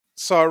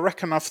So I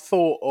reckon I've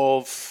thought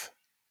of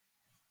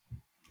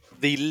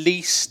the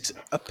least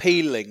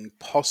appealing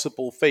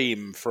possible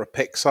theme for a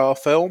Pixar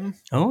film.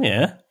 Oh,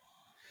 yeah.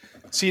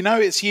 So,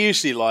 it's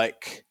usually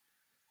like,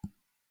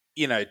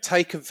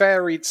 take a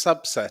varied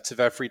subset of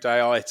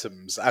everyday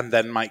items and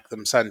then make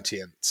them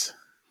sentient.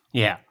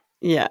 Yeah.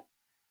 Yeah.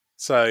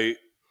 So,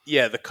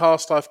 the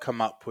cast I've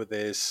come up with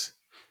is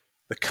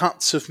the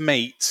cuts of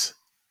meat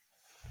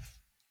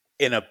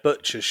in a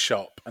butcher's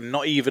shop, and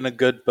not even a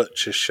good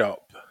butcher's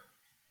shop.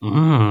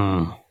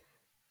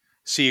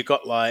 So you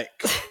got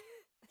like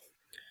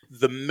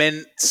the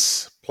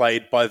mince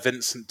played by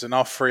Vincent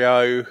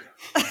D'Onofrio.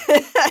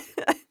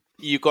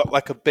 You got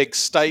like a big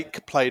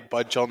steak played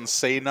by John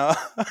Cena.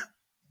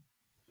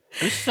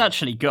 This is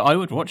actually good. I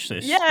would watch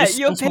this. Yeah, this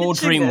you're sounds more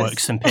pitching DreamWorks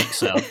this. than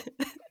Pixar.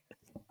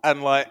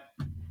 And like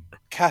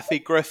Kathy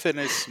Griffin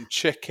is some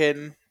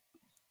chicken.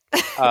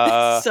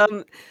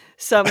 Some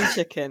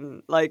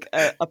chicken, like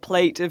a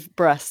plate of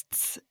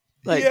breasts.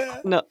 Like,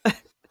 no.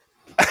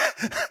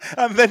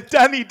 And then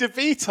Danny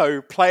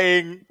DeVito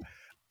playing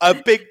a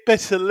big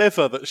bit of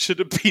liver that should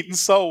have been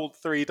sold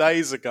 3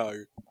 days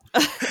ago.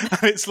 And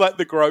it's like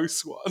the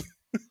gross one.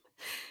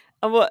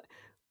 And what?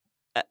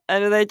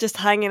 And are they just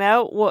hanging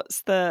out?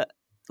 What's the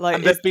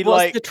And there'd be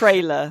what's the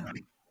trailer?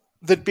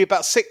 There'd be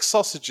about 6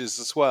 sausages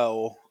as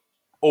well,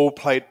 all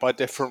played by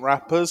different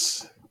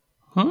rappers.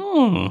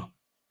 The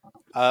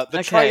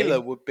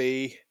trailer would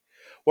be...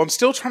 Well, I'm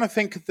still trying to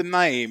think of the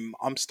name.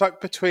 I'm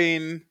stuck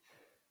between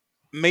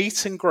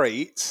Meet and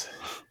Greet,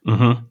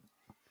 Through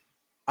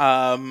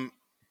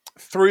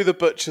the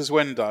Butcher's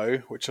Window,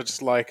 which I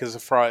just like as a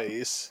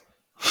phrase,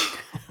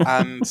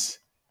 and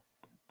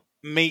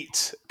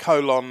Meet,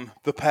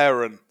 the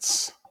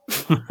Parents.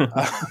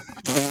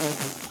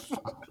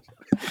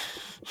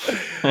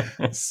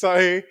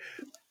 So,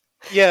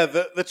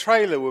 the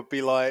trailer would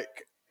be like...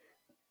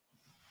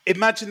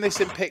 Imagine this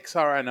in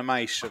Pixar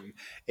animation.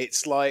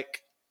 It's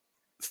like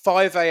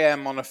 5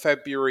 a.m. on a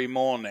February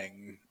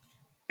morning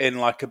in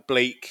like a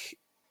bleak,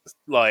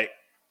 like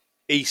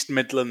East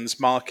Midlands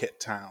market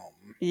town.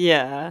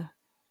 Yeah.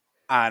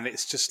 And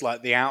it's just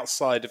like the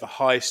outside of a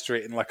high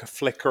street in like a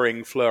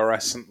flickering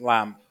fluorescent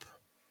lamp,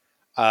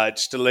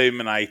 just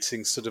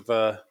illuminating sort of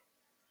a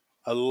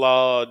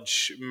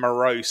large,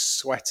 morose,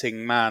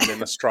 sweating man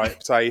in a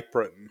striped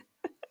apron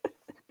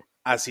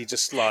as he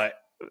just like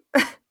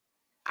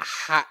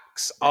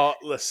hacks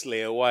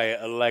artlessly away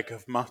at a leg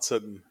of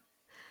mutton.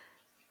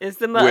 Is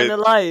the mutton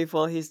alive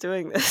while he's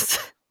doing this?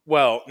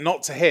 Well,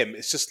 not to him.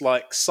 It's just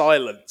like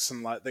silence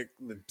and like the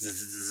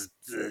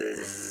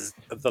bzzz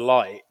of the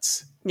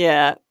light.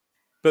 Yeah.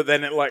 But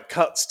then it like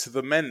cuts to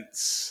the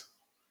mince.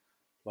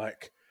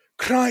 Like,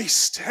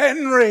 Christ,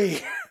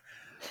 Henry!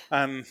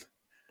 And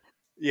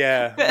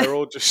they're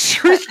all just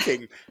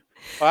shrieking.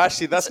 Well,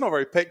 actually, that's not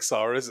very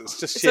Pixar, is it? It's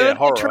just sheer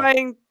horror. So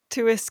trying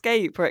to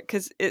escape, right?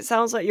 Because it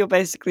sounds like you're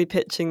basically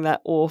pitching that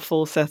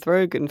awful Seth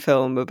Rogen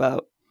film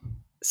about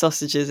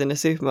sausages in a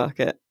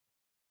supermarket.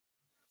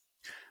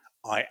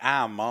 I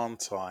am,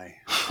 aren't I?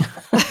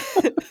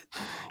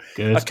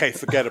 Good. Okay,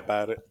 forget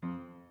about it.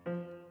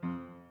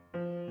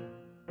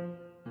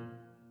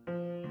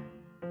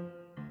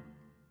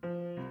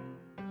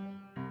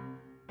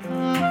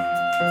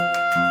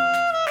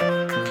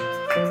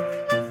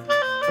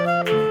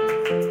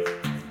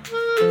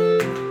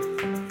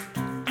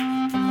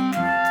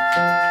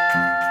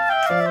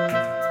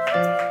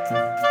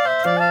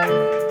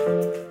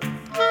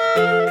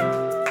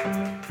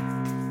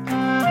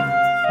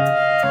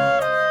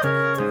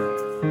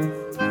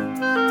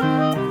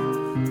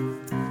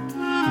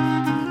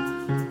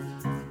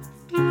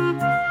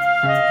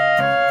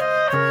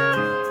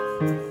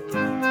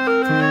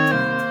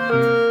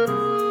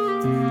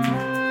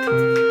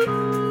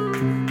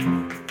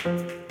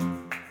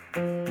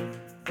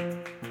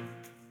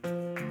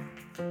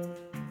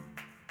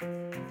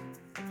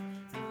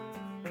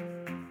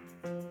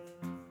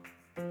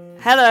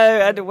 Hello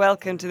and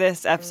welcome to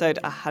this episode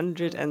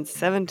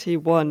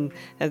 171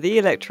 of the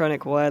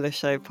Electronic Wireless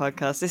Show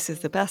podcast. This is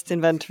the Best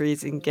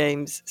Inventories in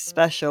Games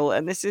special,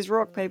 and this is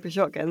Rock Paper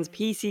Shotgun's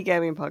PC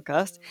gaming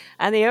podcast,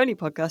 and the only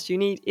podcast you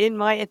need, in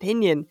my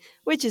opinion,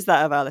 which is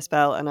that of Alice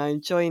Bell, and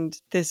I'm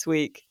joined this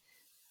week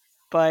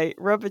by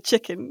Rubber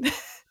Chicken.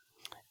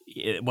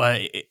 The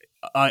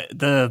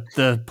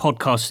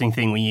podcasting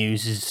thing we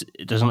use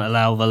it doesn't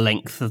allow the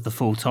length of the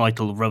full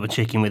title, Rubber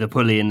Chicken with a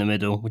pulley in the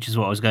middle, which is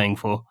what I was going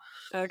for.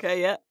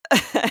 Okay, yeah.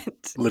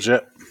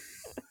 Legit.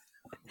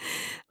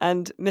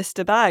 And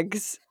Mr.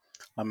 Bags.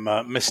 I'm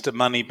Mr.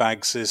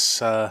 Moneybags'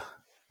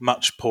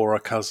 much poorer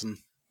cousin.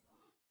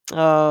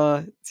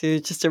 Oh, so you're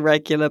just a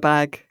regular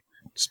bag.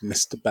 Just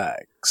Mr.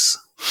 Bags.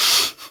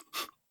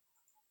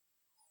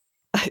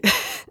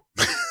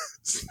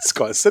 It's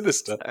quite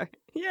sinister. Sorry.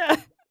 Yeah.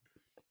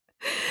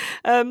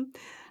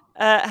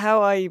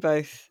 How are you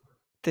both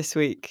this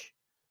week?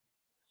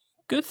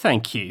 Good,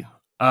 thank you.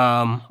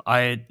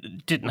 I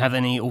didn't have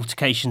any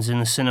altercations in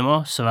the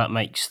cinema, so that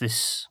makes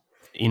this,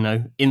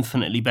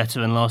 infinitely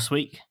better than last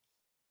week.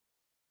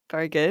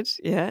 Very good.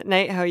 Yeah.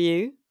 Nate, how are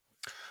you?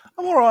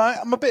 I'm all right.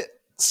 I'm a bit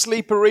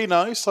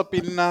Sleeperinos. I've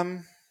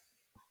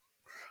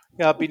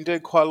been doing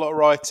quite a lot of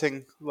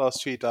writing the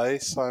last few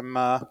days. I'm,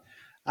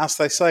 as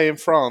they say in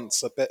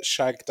France, a bit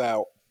shagged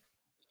out.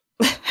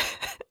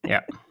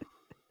 Yeah.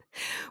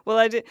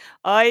 Well,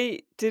 I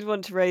did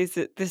want to raise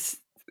that this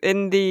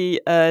in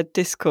the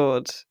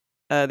Discord,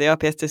 the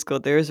RPS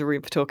Discord, there is a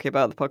room for talking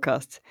about the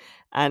podcast,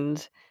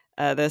 and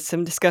there's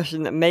some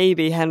discussion that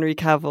maybe Henry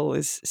Cavill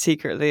is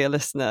secretly a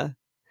listener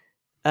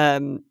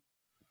to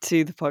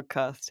the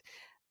podcast.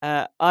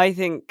 I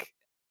think,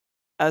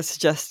 as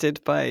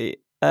suggested by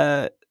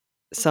a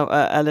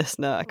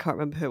listener, I can't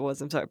remember who it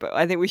was. I'm sorry, but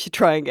I think we should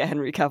try and get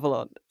Henry Cavill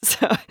on.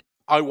 So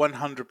I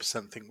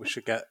 100% think we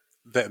should get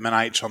Vitamin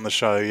H on the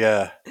show.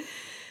 Yeah.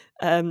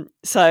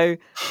 So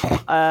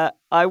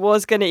I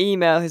was going to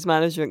email his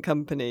management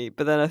company,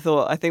 but then I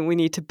thought I think we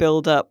need to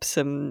build up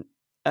some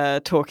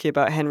talking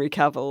about Henry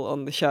Cavill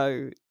on the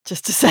show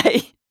just to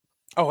say.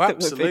 Oh,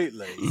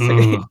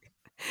 absolutely.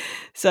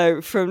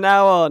 So from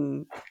now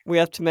on, we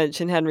have to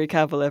mention Henry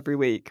Cavill every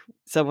week.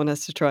 Someone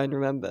has to try and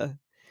remember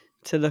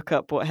to look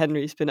up what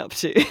Henry's been up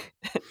to.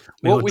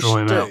 What we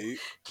should do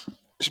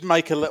is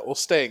make a little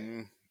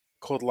sting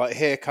called, like,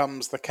 Here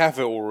Comes the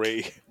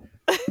Cavalry.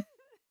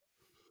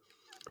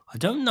 I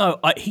don't know.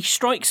 He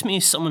strikes me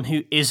as someone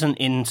who isn't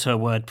into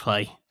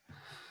wordplay.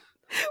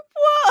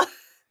 What?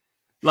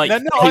 Like,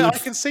 I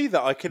can see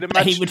that. I can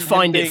imagine he would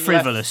find it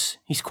frivolous.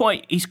 He's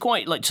quite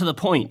like to the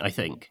point, I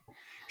think.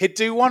 He'd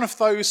do one of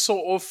those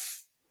sort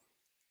of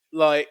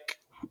like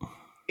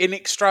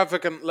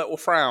inextravagant little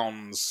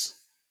frowns.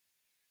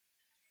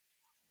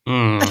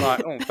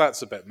 Like, oh,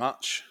 that's a bit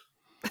much.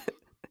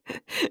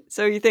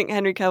 So you think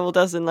Henry Cavill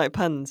doesn't like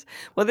puns?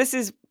 Well, this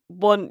is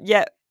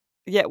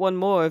yet one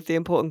more of the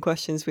important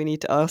questions we need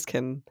to ask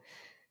him,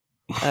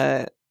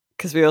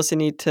 because we also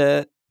need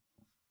to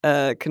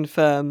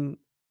confirm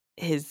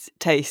his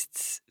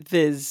tastes,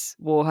 viz.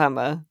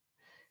 Warhammer.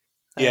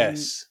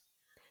 Yes.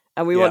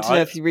 And we want to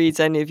know if he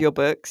reads any of your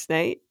books,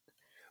 Nate.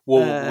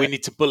 Well, we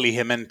need to bully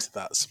him into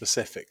that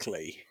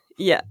specifically.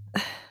 Yeah.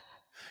 Can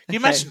you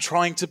imagine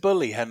trying to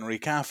bully Henry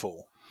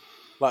Cavill?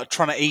 Like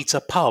trying to eat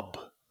a pub?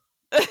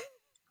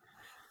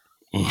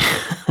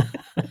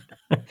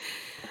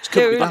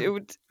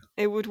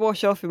 It would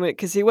wash off him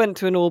because he went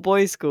to an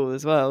all-boys school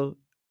as well.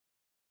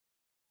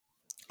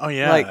 Oh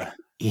yeah, like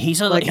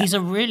he's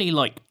a really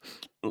like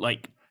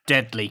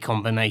deadly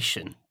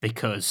combination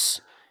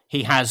because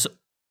he's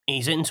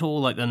into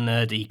all like the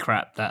nerdy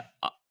crap that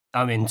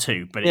I'm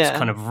into, but it's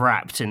kind of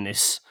wrapped in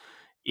this,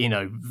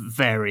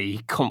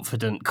 very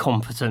confident,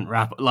 competent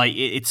rap. Like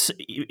it's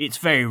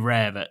very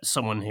rare that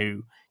someone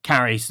who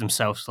carries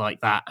themselves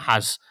like that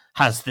has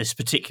this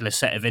particular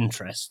set of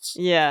interests.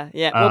 Yeah.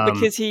 Well,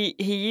 because he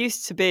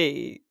used to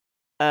be,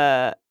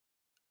 I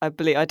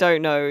believe, I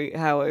don't know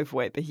how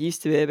overweight, but he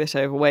used to be a bit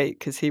overweight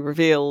because he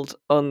revealed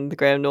on the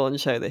Graham Norton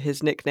show that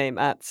his nickname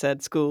at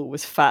said school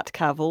was Fat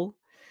Cavill,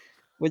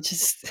 which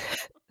is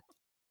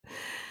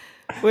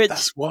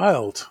that's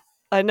wild.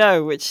 I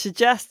know, which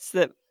suggests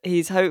that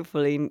he's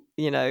hopefully,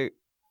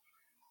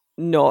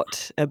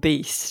 not a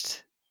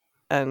beast.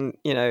 And,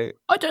 I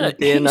don't know,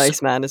 be a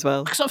nice man as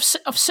well. Because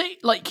I've seen,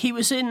 like, he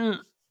was in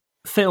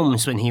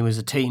films when he was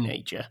a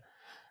teenager.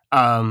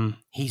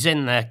 He's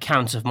in the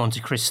Count of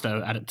Monte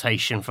Cristo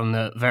adaptation from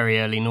the very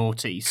early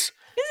noughties. Is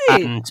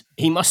he? And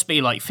he must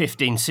be like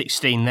 15,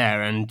 16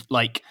 there. And,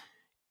 like,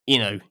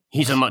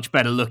 he's a much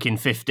better looking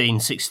 15,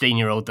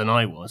 16-year-old than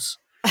I was.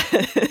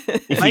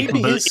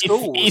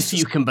 If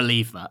you can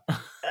believe that.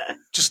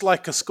 Just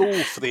like a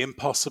school for the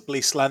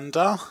impossibly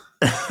slender.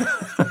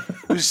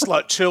 Just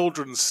like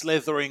children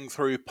slithering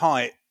through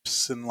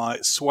pipes and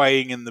like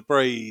swaying in the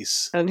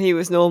breeze. And he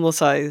was normal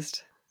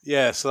sized.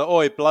 Yeah, so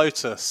oi,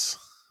 bloatus.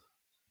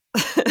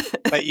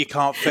 Bet you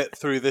can't fit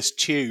through this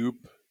tube.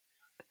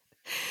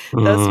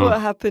 That's what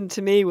happened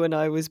to me when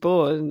I was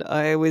born.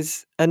 I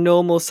was a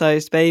normal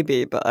sized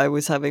baby, but I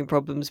was having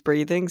problems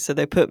breathing, so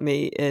they put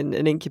me in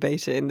an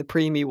incubator in the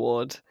preemie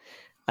ward.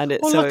 And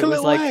it was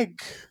like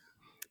egg.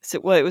 So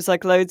it was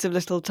like loads of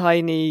little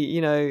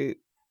tiny,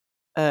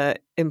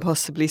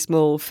 impossibly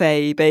small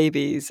fey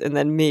babies, and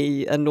then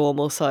me, a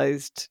normal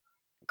sized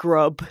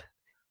grub,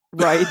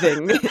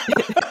 writhing.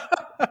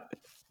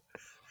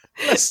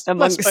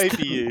 Let's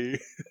baby you.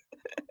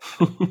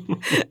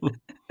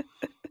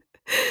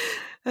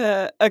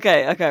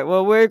 Okay.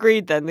 Well, we're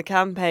agreed then. The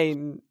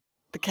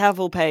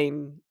Cavill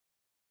pain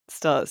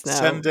starts now.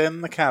 Send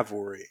in the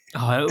cavalry.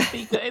 Oh,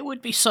 it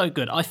would be so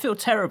good. I feel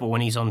terrible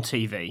when he's on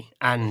TV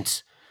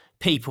and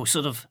people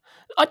sort of,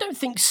 I don't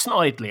think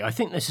snidely. I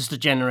think this is the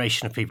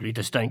generation of people who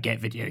just don't get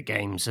video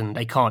games and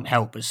they can't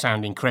help but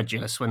sound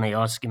incredulous when they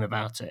ask him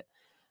about it.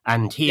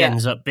 And he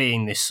ends up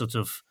being this sort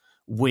of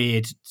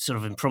weird, sort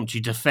of impromptu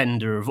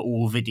defender of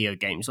all video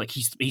games. Like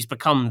he's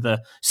become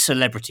the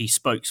celebrity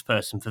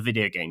spokesperson for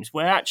video games,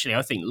 where actually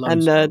I think loads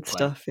and nerd of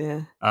stuff.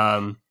 Yeah.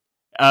 I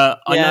know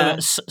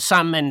that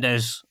Sam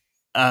Mendes,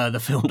 the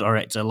film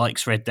director,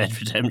 likes Red Dead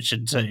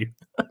Redemption 2.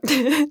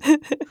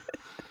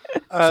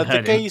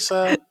 The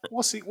geezer,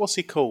 what's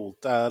he called?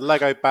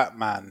 Lego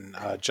Batman,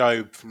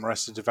 Job from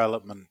Arrested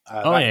Development.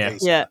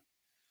 Yeah.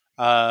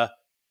 Yeah.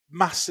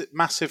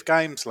 Massive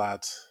games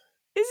lad.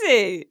 Is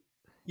he?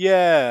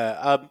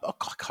 Yeah. I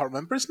can't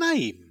remember his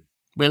name.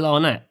 Will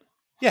Arnett.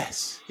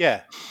 Yes.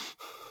 Yeah.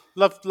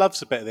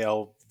 Loves a bit of the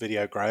old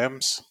video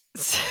Grahams.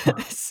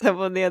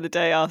 Someone the other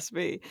day asked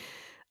me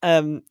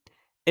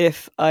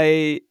if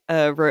I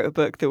wrote a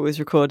book that was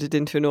recorded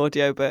into an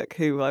audiobook,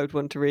 who I would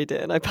want to read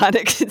it, and I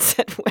panicked and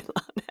said Will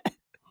Arnett.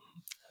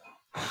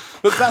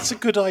 But that's a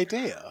good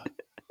idea.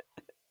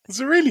 It's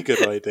a really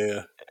good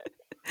idea.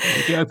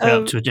 You open it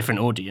up to a different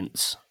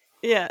audience.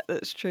 Yeah,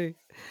 that's true.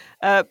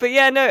 But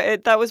yeah, no,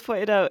 that was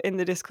pointed out in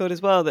the Discord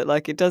as well, that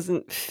like it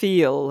doesn't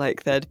feel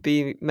like there'd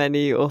be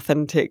many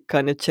authentic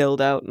kind of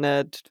chilled out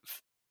nerd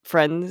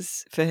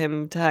friends for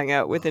him to hang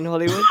out with in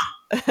Hollywood.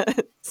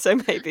 So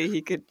maybe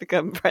he could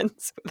become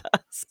friends with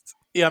us.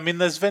 Yeah, I mean,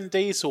 there's Vin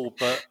Diesel,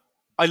 but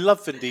I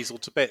love Vin Diesel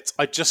to bits.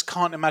 I just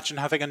can't imagine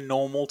having a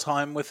normal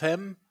time with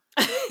him.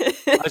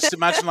 I just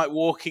imagine like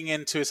walking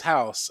into his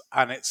house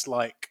and it's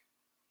like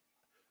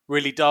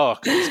really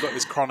dark and he's got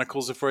his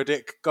Chronicles of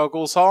Riddick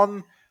goggles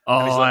on.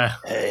 And he's like,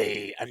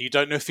 hey, and you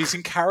don't know if he's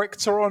in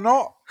character or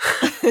not.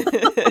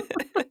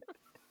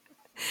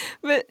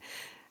 But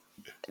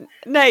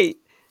Nate,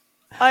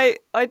 I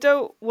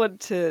don't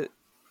want to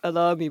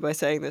alarm you by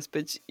saying this,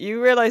 but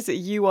you realise that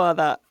you are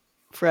that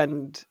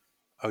friend.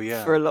 Oh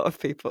yeah, for a lot of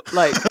people,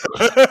 like,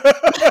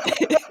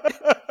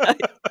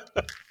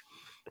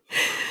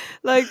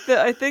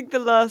 I think the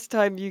last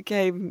time you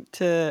came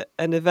to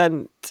an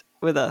event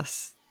with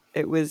us,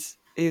 it was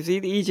either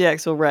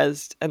EGX or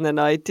Rezzed, and then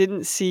I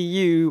didn't see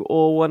you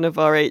or one of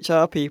our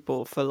HR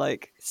people for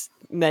like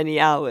many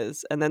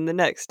hours, and then the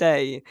next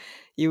day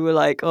you were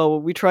like, oh,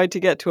 well, we tried to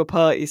get to a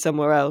party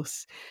somewhere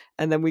else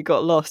and then we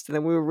got lost and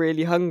then we were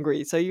really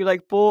hungry, so you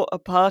like bought a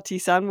party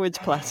sandwich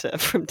platter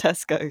from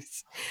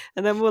Tesco's,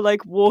 and then we're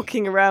like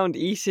walking around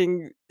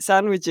eating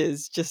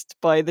sandwiches just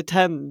by the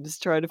Thames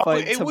trying to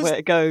find somewhere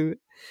to go.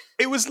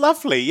 It was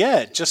lovely,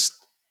 yeah, just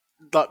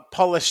like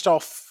polished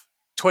off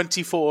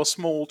 24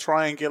 small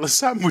triangular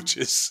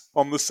sandwiches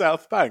on the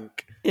South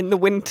Bank. In the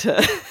winter.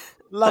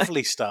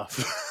 Lovely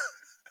stuff.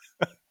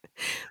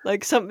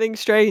 Like something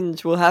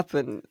strange will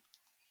happen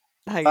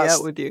hanging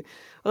out with you.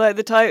 Well, like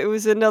the time it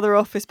was another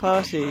office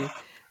party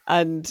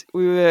and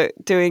we were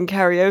doing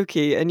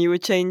karaoke and you were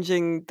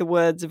changing the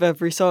words of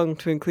every song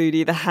to include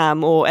either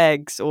ham or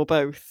eggs or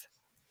both.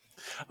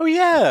 Oh,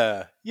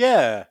 yeah.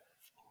 Yeah.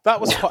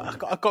 That was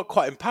I got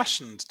quite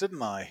impassioned,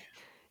 didn't I?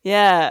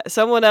 Yeah,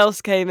 someone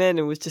else came in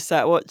and was just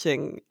sat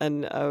watching,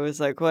 and I was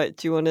like, "What?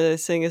 Do you want to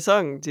sing a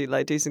song? Do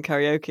some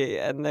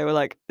karaoke?" And they were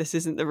like, "This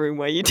isn't the room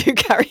where you do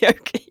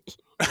karaoke."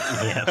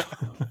 Yeah.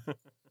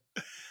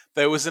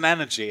 There was an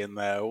energy in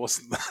there,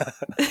 wasn't there?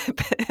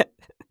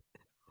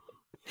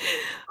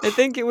 I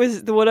think it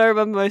was the one I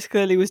remember most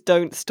clearly was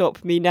 "Don't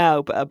Stop Me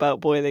Now," but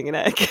about boiling an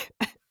egg.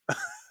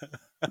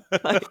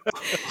 Like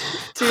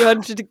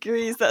 200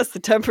 degrees, that's the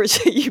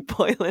temperature you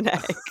boil an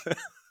egg.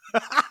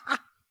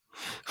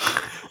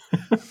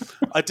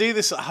 I do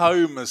this at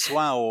home as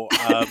well,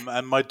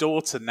 and my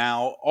daughter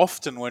now,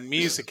 often when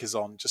music is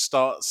on, just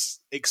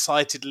starts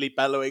excitedly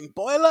bellowing,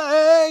 "Boil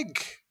an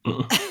egg!"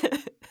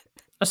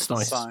 That's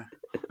nice. So,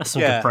 that's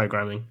some good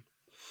programming.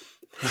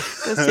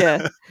 That's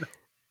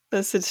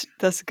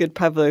a good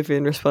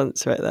Pavlovian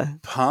response right there.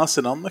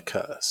 Passing on the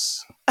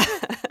curse.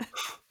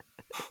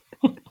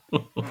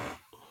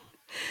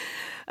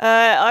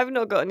 I've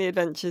not got any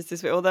adventures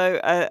this week, although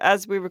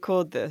as we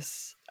record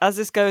this, as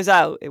this goes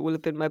out, it will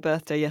have been my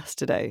birthday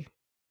yesterday.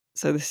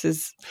 So this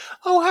is...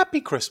 Oh,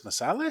 happy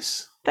Christmas,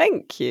 Alice.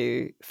 Thank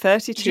you.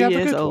 32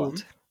 years old.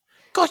 One?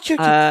 God, you're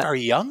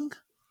very young.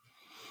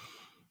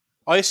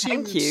 I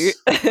assumed, Thank you.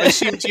 I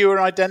assumed you were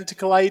an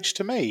identical age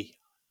to me.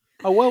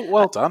 Oh,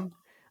 well done.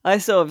 I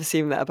sort of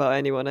assume that about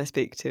anyone I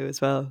speak to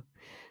as well.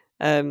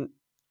 But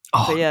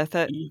yeah,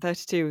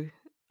 32.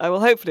 I will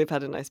hopefully have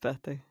had a nice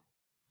birthday.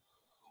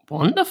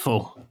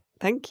 Wonderful.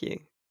 Thank you.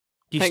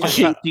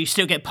 Do you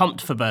still get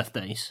pumped for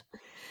birthdays?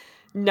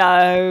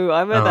 No,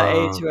 I'm at that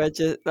age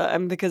where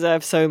because I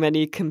have so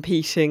many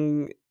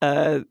competing,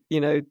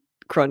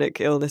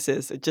 chronic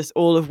illnesses, just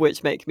all of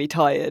which make me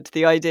tired.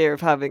 The idea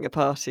of having a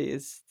party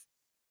is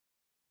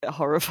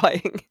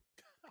horrifying.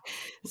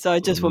 So I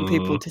just want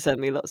people to send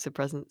me lots of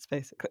presents,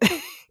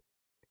 basically.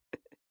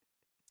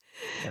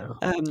 Yeah.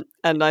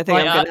 And I think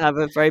I'm going to have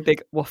a very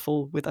big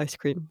waffle with ice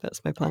cream.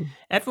 That's my plan.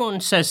 Everyone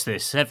says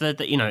this.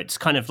 It's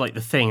kind of like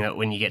the thing that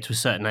when you get to a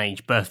certain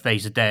age,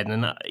 birthdays are dead.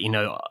 And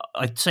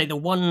I'd say the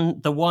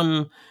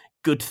one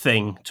good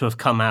thing to have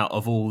come out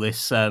of all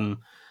this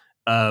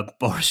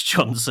Boris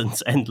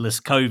Johnson's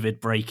endless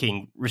COVID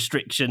breaking,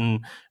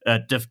 restriction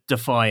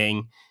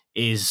defying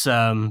is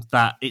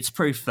that it's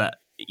proof that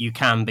you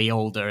can be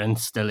older and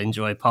still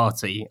enjoy a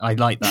party. I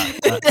like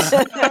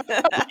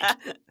that.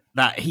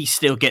 That he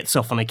still gets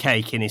off on a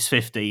cake in his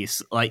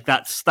 50s. Like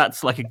that's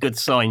like a good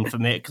sign for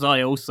me, because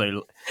I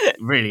also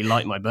really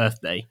like my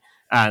birthday.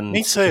 And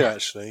Me too,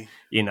 actually.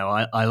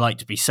 I like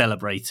to be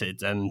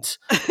celebrated, and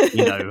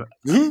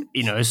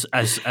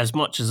as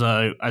much as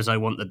I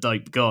want the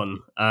dope gone,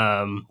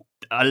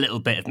 a little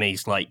bit of me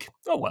is like,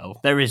 oh well,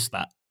 there is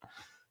that.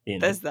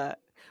 There's that.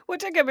 Well,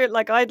 don't get me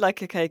like, I'd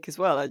like a cake as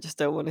well. I just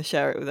don't want to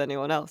share it with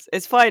anyone else.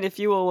 It's fine if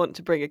you all want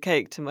to bring a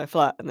cake to my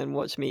flat and then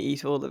watch me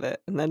eat all of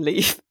it and then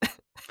leave.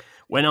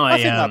 I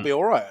think that'd be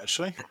all right,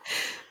 actually.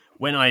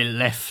 When I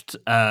left,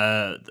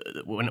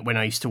 when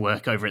I used to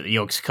work over at the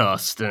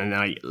Yogscast and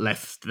I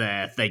left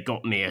there, they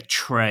got me a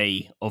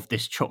tray of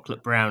this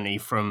chocolate brownie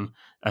from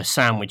a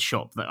sandwich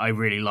shop that I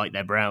really like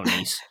their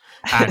brownies.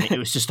 And it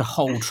was just a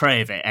whole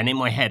tray of it. And in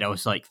my head, I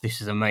was like,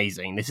 this is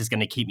amazing. This is going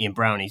to keep me in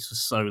brownies for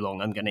so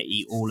long. I'm going to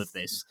eat all of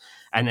this.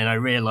 And then I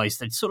realized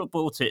they'd sort of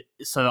bought it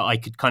so that I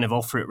could kind of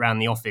offer it around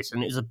the office.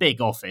 And it was a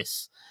big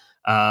office.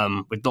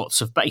 With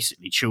lots of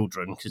basically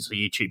children because it's a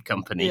YouTube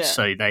company,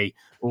 so they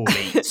all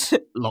eat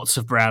lots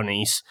of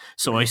brownies.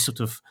 So I sort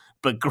of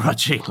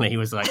begrudgingly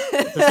was like,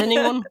 does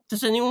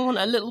anyone want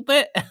a little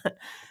bit?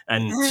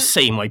 And to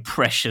see my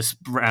precious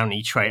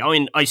brownie tray, I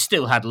mean, I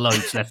still had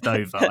loads left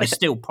over. I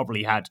still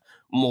probably had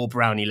more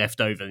brownie left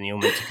over than you're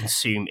meant to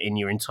consume in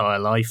your entire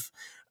life.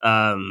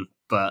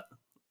 But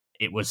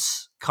it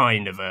was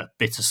kind of a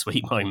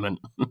bittersweet moment.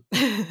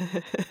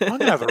 I'm going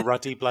to have a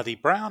ruddy bloody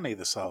brownie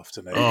this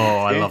afternoon. Oh,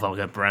 I love a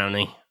good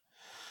brownie.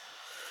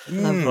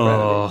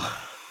 Oh.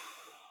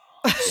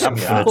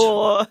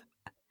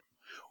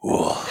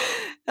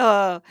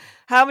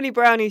 How many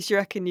brownies do you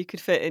reckon you could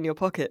fit in your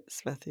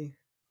pockets, Matthew?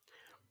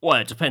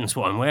 Well, it depends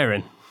what I'm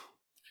wearing.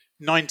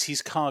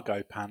 90s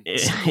cargo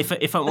pants.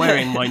 If I'm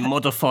wearing my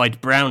modified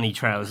brownie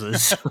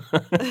trousers,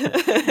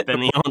 then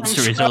the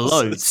answer is a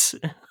loads.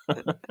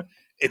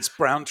 It's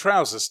brown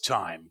trousers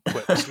time,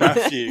 quips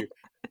Matthew,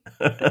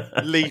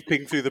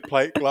 leaping through the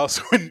plate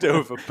glass window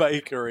of a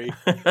bakery.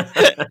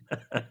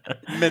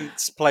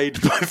 Mince,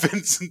 played by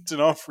Vincent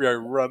D'Onofrio,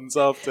 runs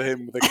after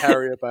him with a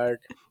carrier bag.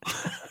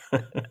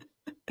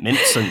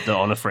 Vincent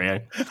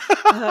D'Onofrio.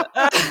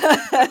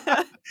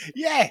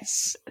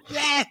 Yes!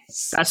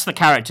 That's the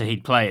character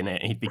he'd play in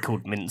it. He'd be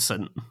called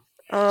Vincent.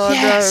 Oh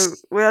no,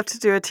 we have to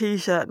do a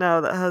T-shirt now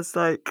that has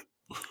like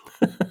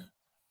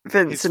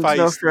Vincent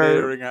D'Onofrio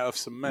leering out of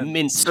some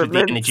mince. With the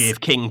energy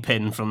of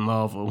Kingpin from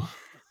Marvel.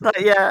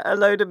 A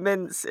load of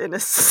mince in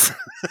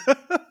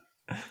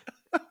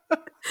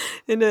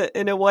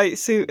in a white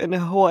suit and a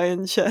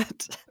Hawaiian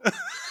shirt.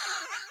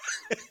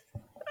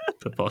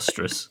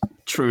 Preposterous.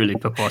 Truly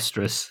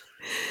preposterous.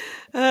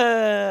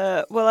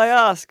 Well, I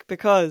ask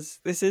because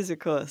this is, of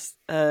course,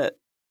 the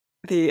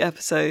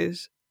episode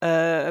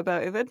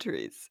about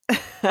inventories.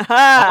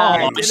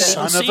 I didn't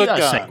son see of a that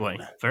gun.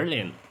 segue.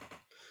 Brilliant.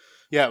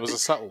 Yeah, it was a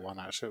subtle one,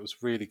 actually. It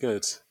was really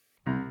good.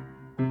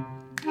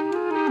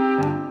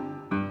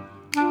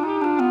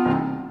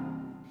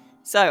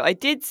 So I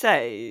did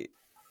say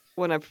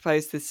when I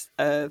proposed this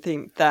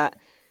theme that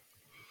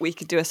we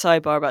could do a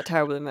sidebar about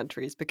terrible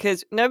inventories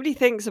because nobody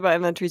thinks about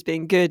inventories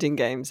being good in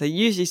games. They're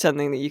usually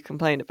something that you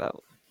complain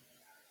about.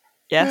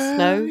 Yes?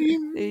 No?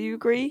 Do you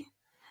agree?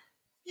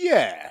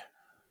 Yeah.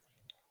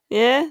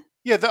 Yeah?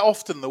 Yeah, they're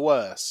often the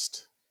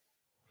worst.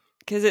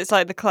 Because it's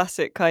like the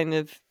classic kind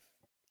of,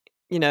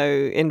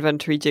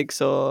 inventory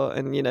jigsaw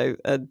and,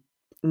 a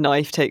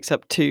knife takes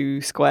up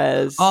 2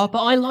 squares. Oh,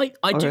 but I love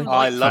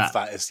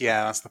that.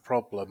 That's the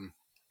problem.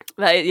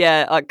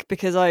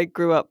 Because I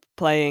grew up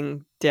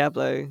playing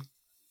Diablo,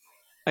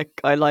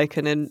 I like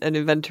an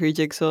inventory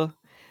jigsaw.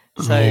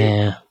 So,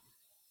 yeah.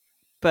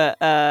 But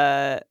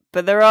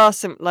there are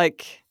some, I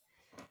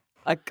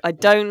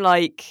don't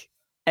like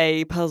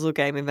a puzzle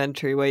game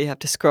inventory where you have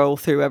to scroll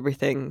through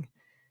everything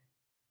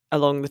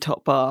along the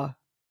top bar.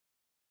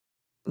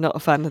 Not a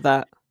fan of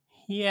that.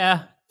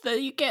 Yeah,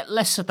 you get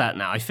less of that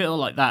now. I feel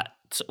like that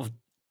sort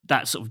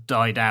of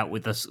died out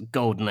with the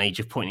golden age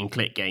of point and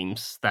click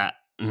games. That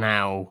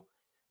now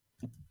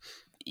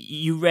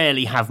you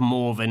rarely have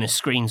more than a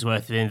screen's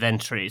worth of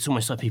inventory. It's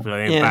almost like people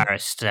are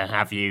embarrassed to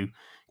have you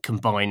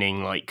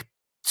combining like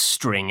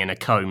string and a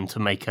comb to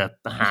make a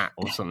hat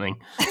or something.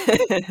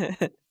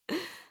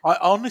 I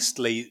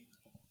honestly,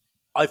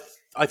 I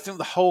think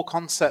the whole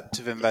concept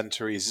of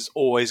inventories is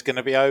always going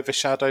to be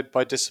overshadowed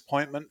by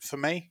disappointment for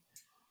me.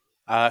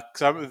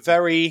 Because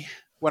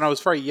when I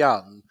was very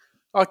young,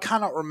 I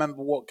cannot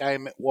remember what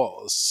game it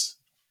was,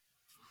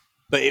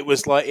 but it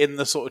was like in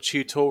the sort of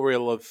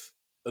tutorial of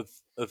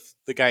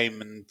the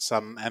game, and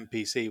some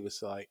NPC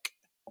was like,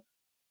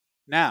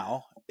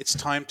 "Now it's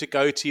time to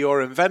go to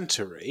your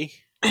inventory,"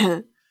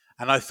 and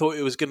I thought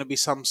it was going to be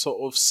some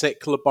sort of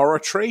sick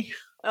laboratory.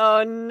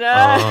 Oh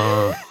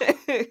no!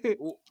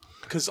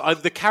 Because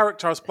the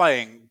character I was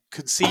playing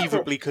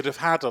conceivably could have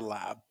had a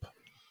lab,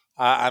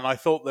 and I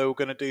thought they were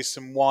going to do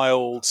some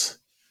wild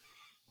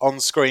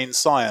on-screen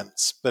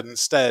science, but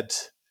instead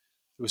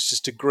it was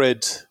just a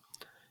grid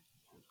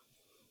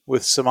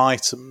with some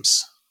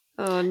items.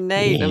 Oh,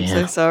 Nate, I'm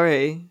so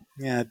sorry.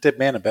 Yeah, it did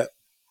me in a bit.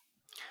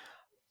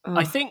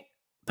 I think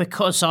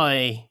because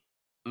I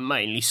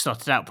mainly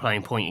started out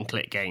playing point and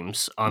click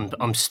games,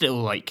 I'm still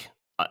like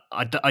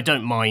I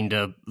don't mind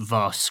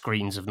vast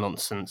screens of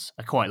nonsense.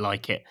 I quite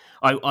like it.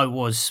 I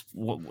was,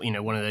 one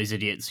of those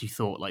idiots who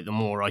thought like the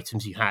more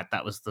items you had,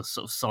 that was the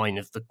sort of sign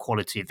of the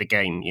quality of the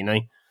game.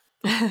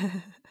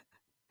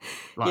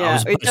 Like I Yeah,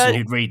 was a it person does.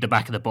 who'd read the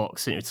back of the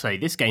box and it would say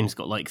this game's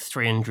got like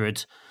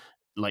 300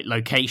 like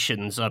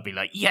locations. I'd be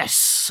like, yes,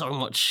 so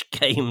much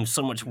game,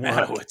 so much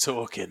Now work. we're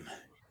talking.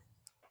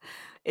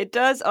 It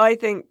does. I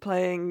think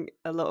playing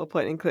a lot of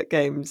point and click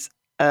games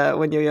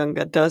when you're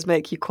younger does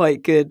make you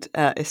quite good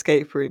at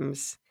escape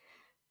rooms.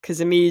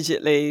 Because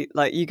immediately,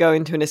 like, you go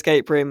into an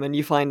escape room and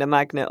you find a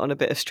magnet on a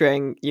bit of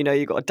string, you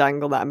got to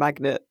dangle that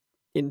magnet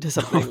into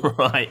something.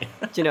 Right.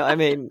 Do you know what I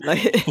mean?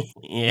 Like,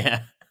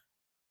 Yeah.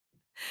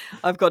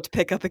 I've got to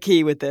pick up a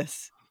key with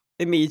this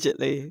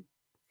immediately.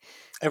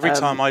 Every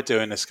time I do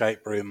an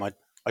escape room, I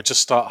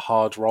just start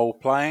hard role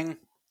playing,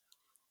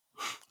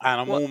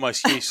 and I'm What?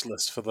 almost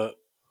useless for the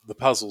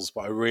puzzles,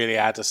 but I really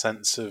add a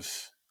sense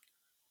of,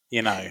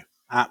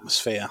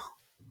 atmosphere.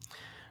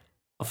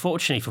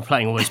 Unfortunately, for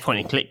playing all those point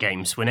and click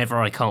games,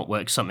 whenever I can't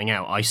work something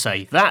out, I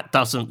say, that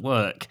doesn't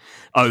work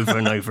over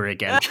and over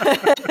again.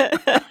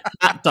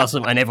 That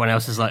doesn't. And everyone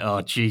else is like,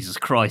 oh, Jesus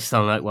Christ.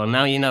 I'm like, well,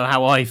 now you know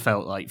how I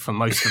felt like for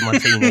most of my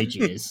teenage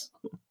years.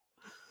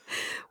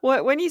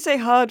 When you say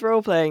hard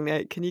role playing,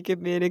 Nate, can you give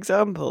me an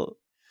example?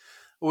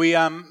 We,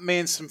 me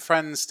and some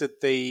friends did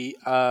the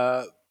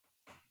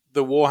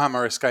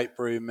Warhammer escape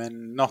room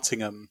in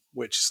Nottingham,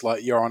 which is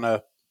like you're on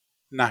a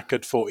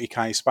knackered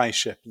 40k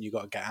spaceship and you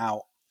got to get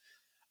out.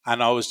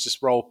 And I was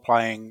just role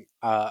playing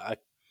a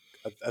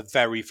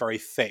very, very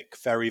thick,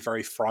 very,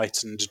 very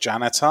frightened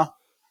janitor.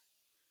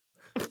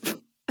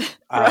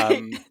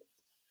 Right.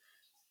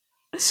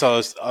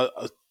 So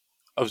I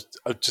was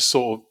just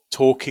sort of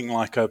talking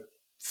like a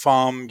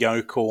farm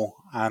yokel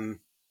and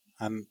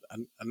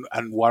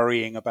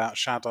worrying about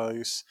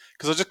shadows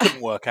because I just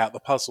couldn't work out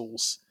the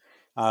puzzles.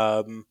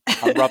 I'm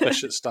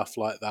rubbish at stuff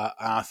like that,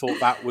 and I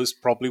thought that was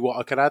probably what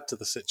I could add to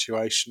the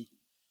situation.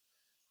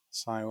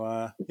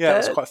 So yeah, it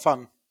was quite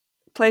fun.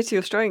 Play to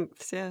your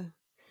strengths, yeah.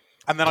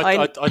 And then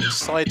I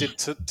decided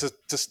to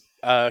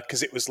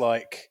because it was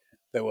like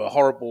there were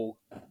horrible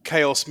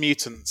chaos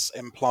mutants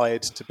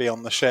implied to be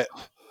on the ship.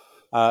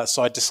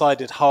 So I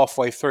decided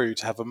halfway through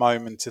to have a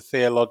moment of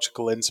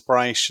theological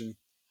inspiration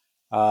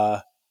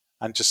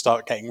and just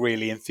start getting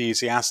really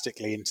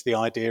enthusiastically into the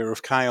idea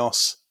of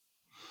chaos.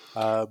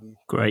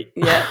 Great.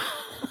 Yeah.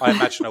 I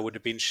imagine I would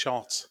have been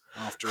shot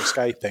after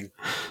escaping.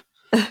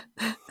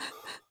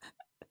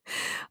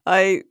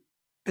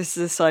 This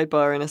is a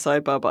sidebar in a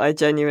sidebar, but I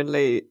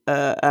genuinely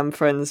am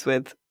friends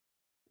with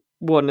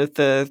one of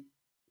the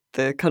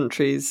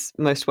country's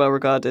most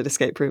well-regarded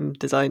escape room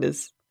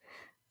designers.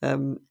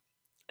 And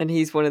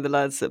he's one of the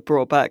lads that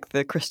brought back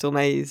the Crystal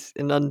Maze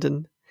in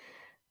London.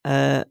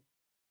 And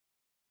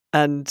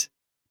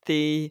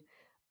the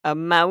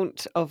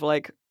amount of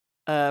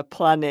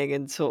planning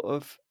and sort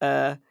of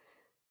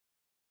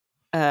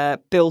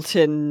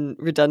built-in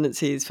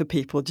redundancies for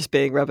people just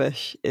being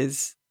rubbish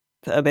is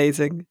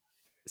amazing.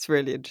 It's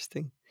really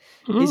interesting.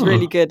 He's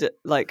really good at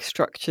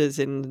structures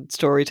in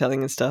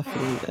storytelling and stuff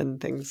and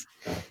things.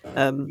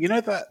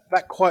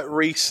 That quite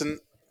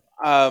recent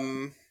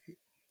Stallone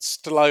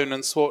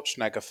and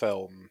Schwarzenegger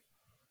film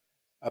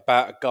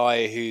about a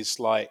guy who's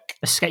like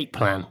Escape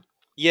Plan.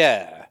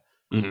 Yeah.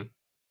 Mm-hmm.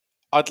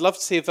 I'd love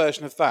to see a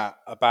version of that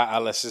about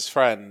Alice's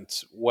friend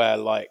where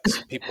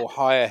some people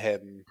hire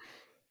him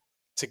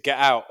to get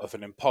out of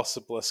an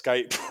impossible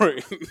escape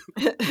room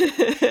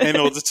in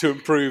order to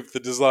improve the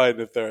design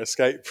of their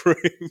escape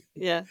room.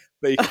 Yeah.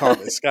 They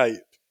can't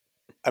escape.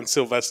 And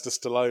Sylvester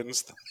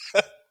Stallone's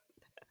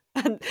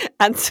there.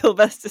 And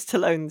Sylvester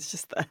Stallone's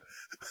just there.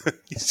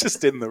 He's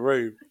just in the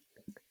room.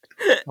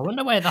 I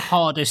wonder where the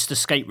hardest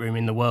escape room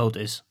in the world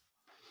is.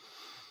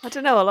 I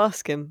don't know, I'll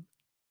ask him.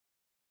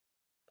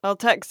 I'll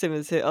text him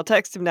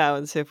now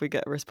and see if we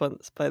get a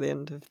response by the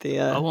end of the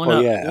I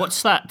wonder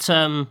what's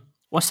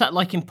that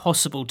like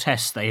impossible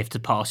test they have to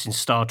pass in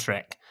Star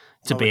Trek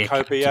to be a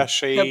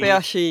Kobayashi.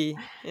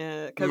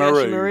 Yeah,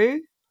 Kobayashi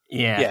Maru.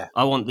 Yeah,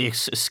 I want the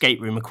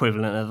escape room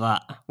equivalent of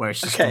that, where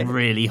it's just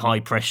really high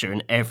pressure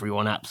and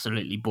everyone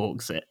absolutely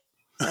balks it.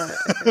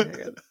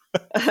 Okay.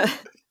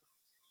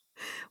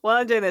 While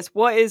I'm doing this,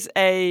 what is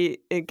a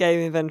game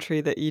inventory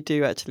that you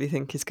do actually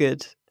think is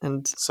good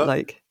and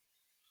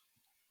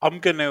I'm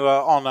going to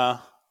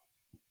honour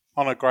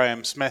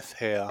Graham Smith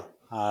here.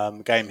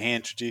 Game he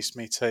introduced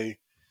me to,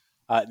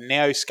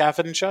 Neo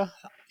Scavenger.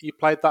 You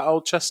played that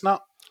old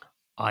chestnut?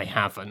 I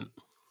haven't.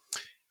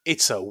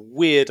 It's a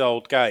weird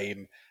old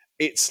game.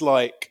 It's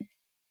like,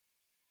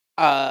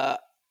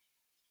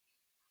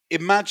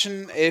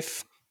 imagine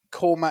if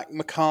Cormac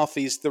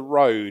McCarthy's The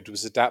Road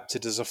was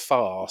adapted as a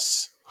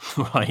farce.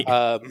 Right.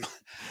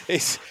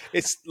 It's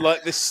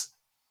like this.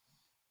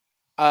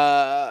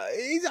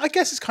 I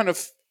guess it's kind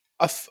of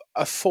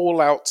a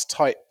Fallout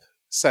type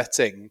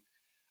setting,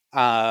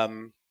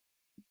 and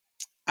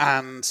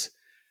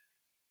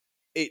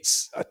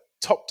it's a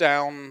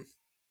top-down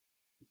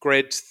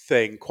grid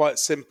thing, quite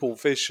simple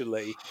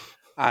visually,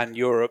 and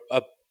you're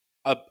a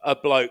a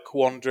bloke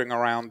wandering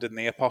around in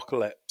the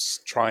apocalypse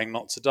trying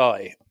not to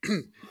die.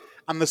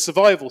 And the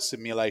survival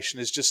simulation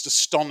is just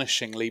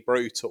astonishingly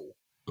brutal.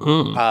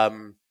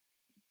 And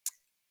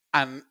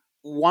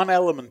one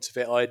element of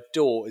it I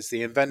adore is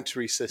the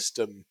inventory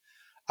system,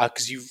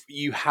 because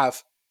you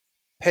have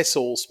piss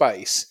all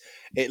space.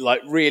 It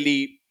like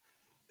really,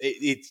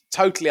 it's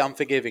totally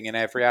unforgiving in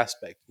every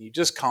aspect. You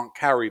just can't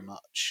carry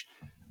much.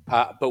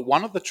 But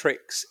one of the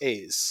tricks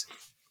is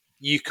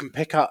you can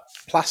pick up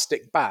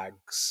plastic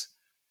bags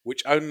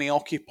which only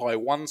occupy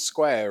 1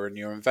 square in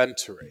your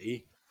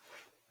inventory,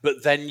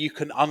 but then you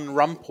can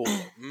unrumple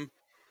them.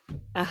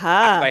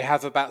 And they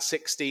have about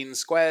 16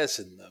 squares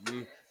in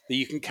them that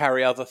you can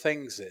carry other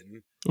things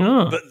in.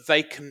 But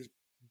they can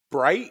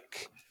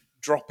break,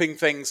 dropping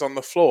things on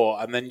the floor,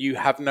 and then you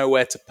have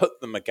nowhere to put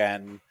them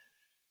again,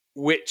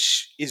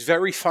 which is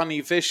very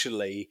funny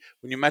visually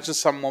when you imagine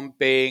someone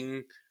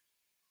being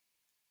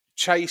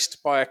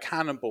chased by a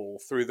cannibal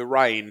through the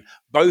rain,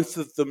 both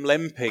of them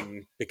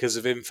limping because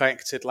of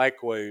infected leg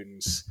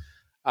wounds,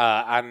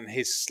 and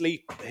his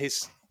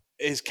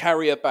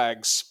carrier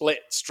bag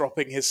splits,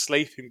 dropping his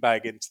sleeping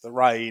bag into the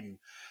rain.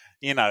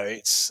 You know,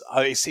 it's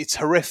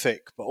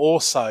horrific, but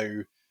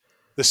also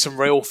there's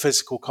some real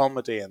physical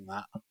comedy in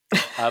that.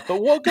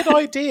 But what a good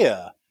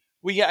idea!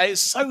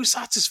 It's so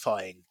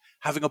satisfying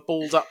having a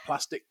balled up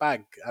plastic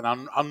bag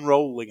and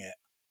unrolling it.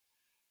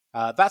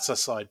 That's a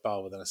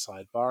sidebar within a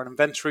sidebar, an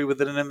inventory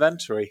within an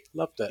inventory.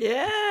 Loved it.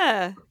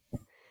 Yeah,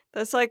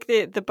 that's like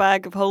the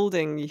bag of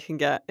holding you can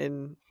get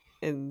in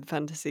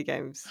fantasy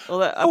games.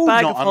 Although a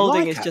bag of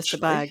holding is just a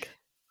bag.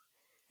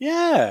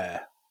 Yeah.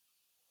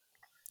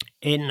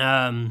 In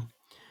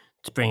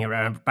to bring it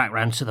back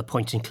around to the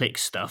point and click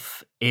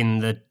stuff, in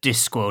the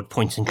Discworld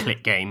point and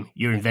click game,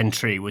 your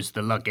inventory was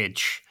the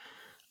luggage.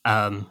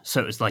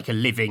 So it was like a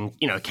living,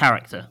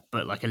 character,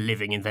 but like a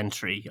living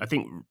inventory. I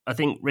think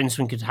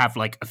Rincewind could have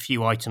like a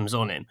few items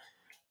on him,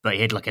 but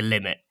he had like a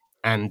limit,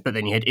 but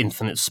then you had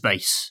infinite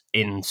space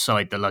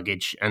inside the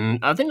luggage. And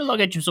I think the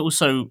luggage was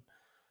also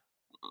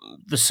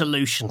the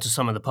solution to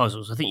some of the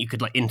puzzles. I think you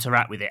could like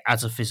interact with it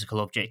as a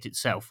physical object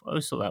itself. I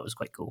always thought that was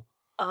quite cool.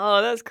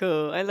 Oh, that's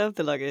cool. I love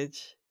the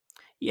luggage.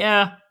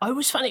 Yeah, I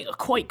always found it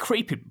quite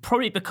creepy,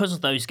 probably because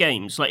of those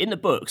games. Like in the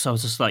books, I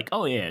was just like,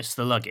 oh yeah, it's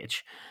the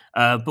luggage.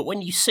 But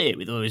when you see it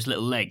with all those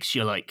little legs,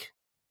 you're like,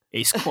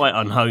 it's quite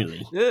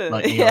unholy.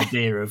 Like the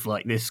idea of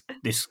like this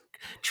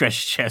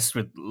treasure chest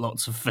with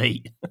lots of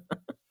feet.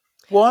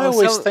 Well, I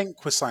always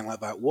think with something like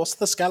that, what's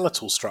the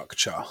skeletal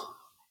structure?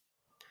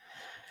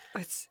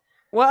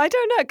 Well, I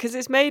don't know, because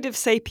it's made of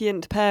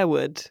sapient pear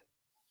wood.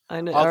 I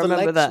remember the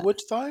legs that. wood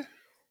though?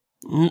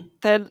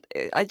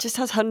 It just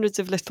has hundreds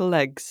of little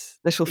legs,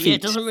 little feet. Yeah,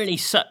 it doesn't really.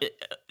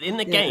 In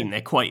the game,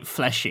 they're quite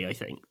fleshy. I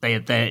think they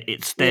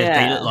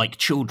look like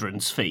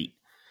children's feet,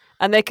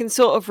 and they can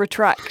sort of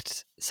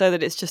retract so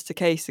that it's just a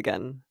case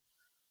again.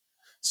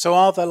 So,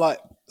 are there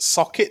like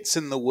sockets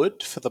in the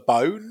wood for the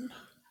bone?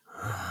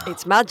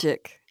 It's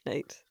magic,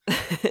 Nate.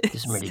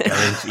 Doesn't really go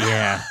into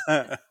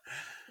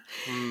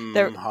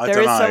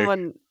There is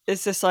someone.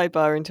 It's a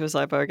sidebar into a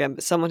sidebar again,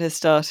 but someone has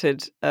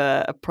started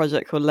a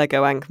project called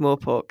Lego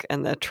Ankh-Morpork,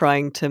 and they're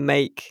trying to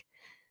make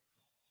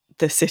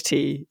the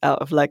city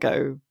out of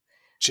Lego.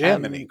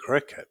 Germany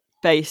cricket.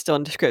 Based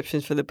on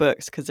descriptions for the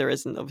books, because there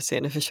isn't obviously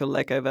an official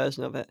Lego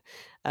version of it.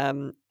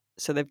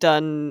 So they've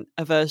done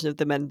a version of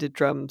the Mended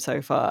Drum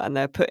so far, and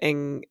they're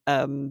putting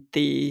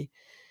the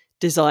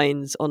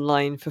designs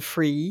online for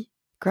free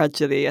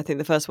gradually. I think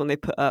the first one they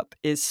put up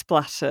is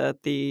Splatter,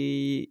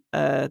 the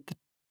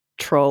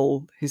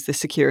troll who's the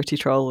security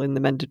troll in the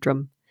Mended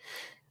Drum.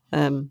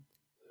 Sounds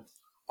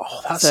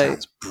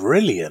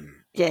brilliant.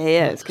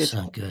 Yeah, it's good.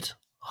 So good.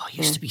 I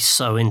used to be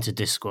so into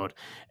Discworld.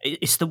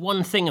 It's the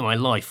one thing in my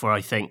life where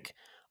I think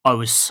I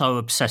was so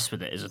obsessed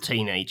with it as a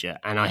teenager,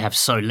 and I have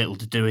so little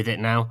to do with it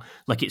now.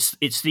 Like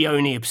it's the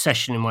only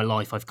obsession in my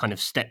life I've kind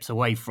of stepped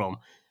away from.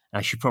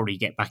 I should probably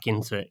get back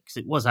into it because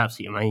it was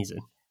absolutely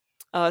amazing.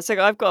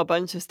 So I've got a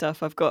bunch of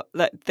stuff. I've got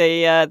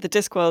the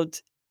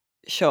Discworld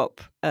shop,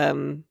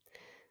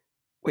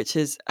 which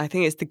is, I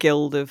think it's the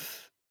Guild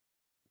of,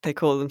 they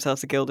call themselves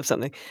the Guild of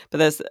something. But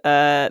there's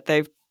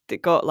they've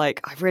got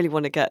like, I really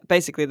want to get,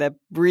 basically they're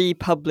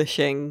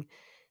republishing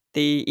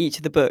each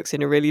of the books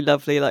in a really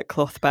lovely like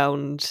cloth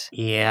bound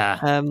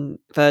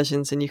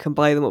versions, and you can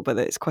buy them up, but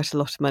it's quite a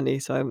lot of money.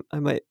 So I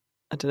might,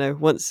 I don't know,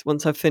 once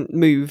I've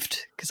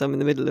moved, because I'm in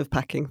the middle of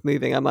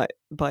moving, I might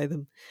buy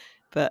them.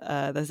 But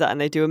there's that, and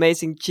they do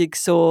amazing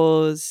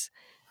jigsaws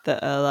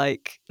that are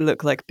like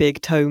look like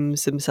big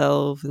tomes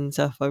themselves and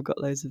stuff. I've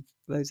got loads of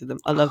them.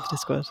 I love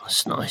Discworld.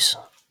 That's nice.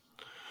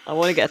 I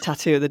want to get a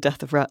tattoo of the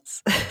death of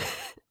rats.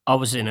 I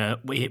was in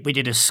we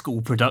did a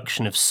school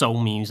production of Soul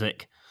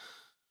Music.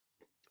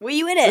 Were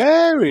you in it?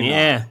 Very nice.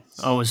 Yeah,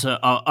 I was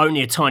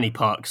only a tiny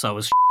part because I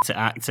was at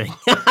acting.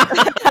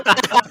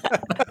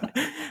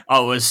 I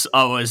was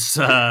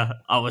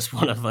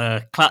one of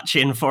the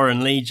Clutching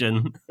Foreign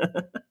Legion.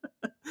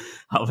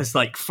 I was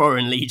like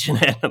Foreign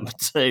Legionnaire number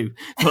 2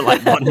 for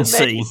like one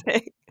scene.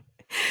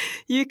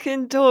 You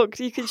can talk.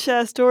 You can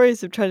share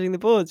stories of treading the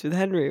boards with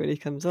Henry when he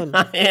comes on.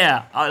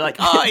 Yeah, I like.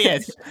 Oh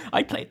yes,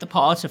 I played the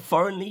part of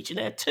Foreign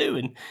Legionnaire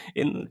 2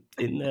 in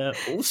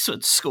all sorts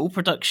of school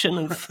production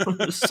of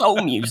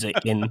soul music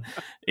in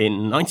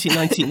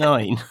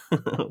 1999,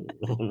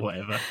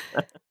 whatever.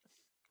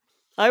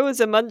 I was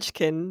a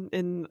munchkin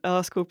in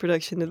our school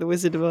production of The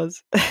Wizard of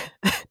Oz.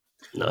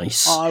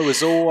 Nice. I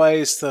was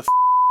always the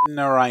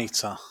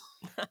narrator.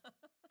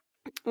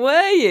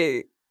 Were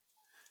you?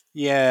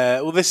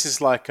 Yeah, well, this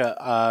is like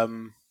a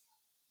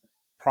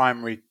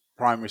primary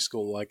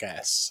school, I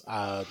guess.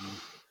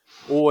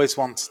 Always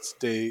wanted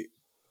to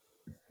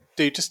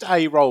do just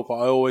a role, but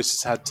I always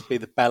just had to be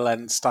the bell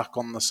end stuck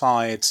on the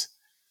side,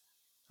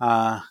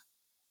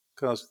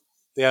 because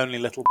the only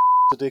little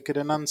who could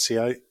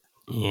enunciate.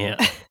 Yeah,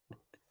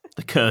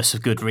 the curse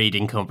of good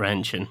reading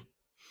comprehension.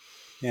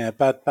 Yeah,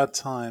 bad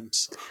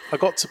times. I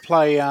got to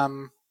play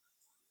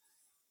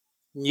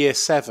year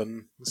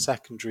 7,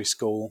 secondary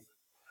school.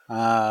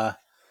 I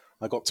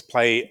got to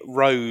play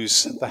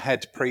Rose, the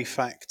head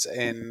prefect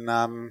in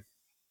The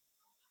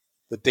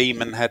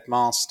Demon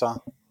Headmaster.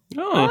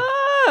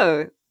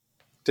 Oh,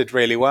 Did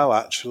really well,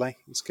 actually.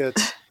 It's good.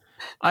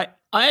 I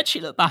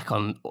actually look back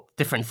on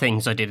different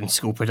things I did in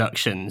school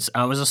productions.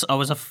 I was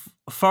a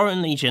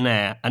Foreign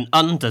Legionnaire, an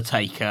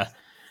Undertaker.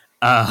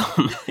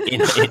 In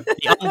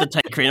the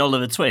Undertaker in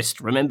Oliver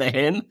Twist, remember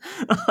him?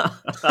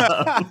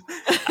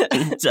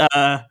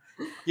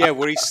 Yeah,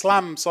 where he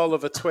slams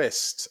Oliver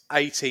Twist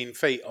 18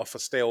 feet off a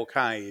steel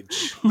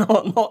cage.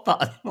 Not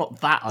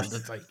that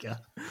Undertaker.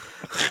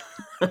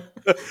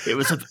 It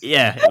was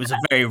a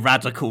very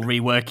radical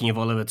reworking of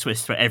Oliver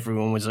Twist where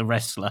everyone was a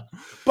wrestler.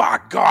 By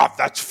God,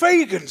 that's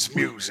Fagan's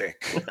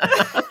music.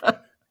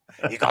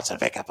 You got to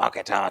pick a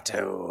pocket or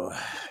two.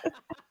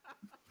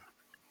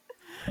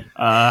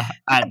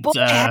 The boy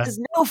has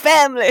no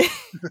family.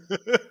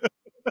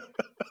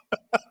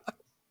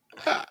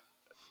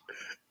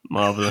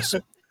 Marvellous.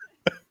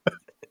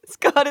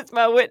 God is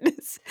my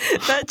witness.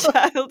 That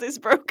child is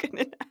broken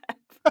in half.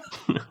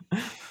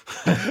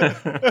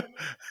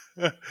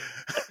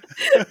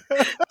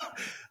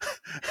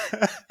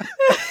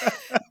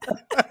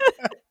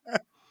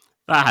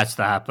 That has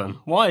to happen.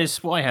 Why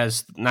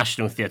has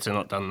National Theatre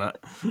not done that?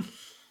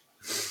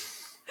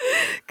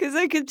 Because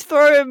they could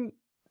throw him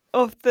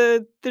off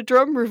the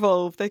drum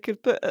revolve. They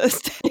could put a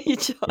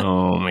stage on.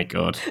 Oh my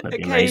God, that'd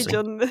be cage amazing.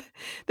 on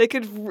they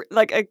could,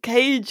 like, a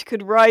cage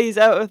could rise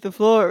out of the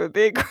floor. It would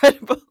be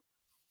incredible.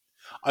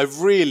 I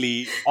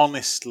really,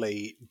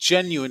 honestly,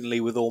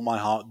 genuinely, with all my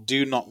heart,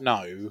 do not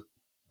know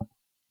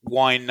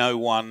why no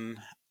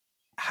one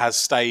has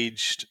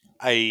staged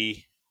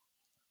a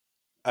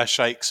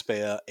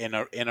Shakespeare in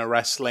a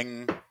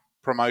wrestling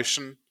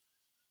promotion.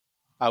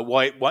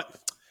 Why? What?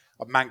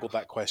 I've mangled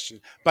that question.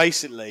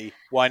 Basically,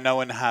 why no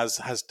one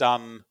has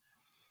done,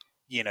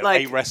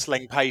 a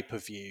wrestling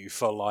pay-per-view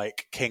for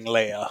like King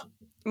Lear,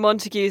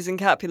 Montagues and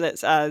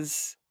Capulets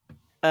as,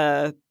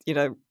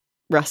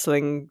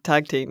 wrestling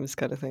tag teams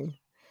kind of thing.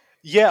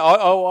 Yeah,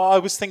 I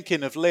was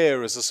thinking of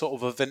Lear as a sort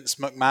of a Vince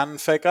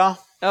McMahon figure.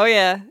 Oh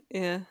yeah.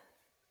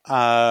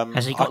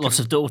 Has he got lots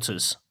of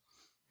daughters?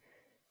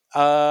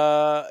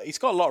 He's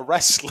got a lot of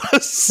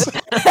wrestlers.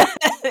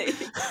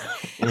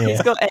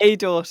 He's got a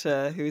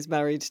daughter who's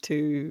married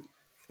to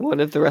one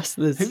of the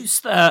wrestlers.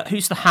 Who's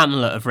the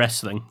Hamlet of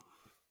wrestling?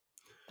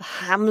 The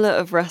Hamlet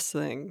of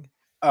wrestling?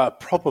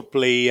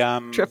 Probably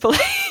Triple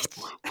H.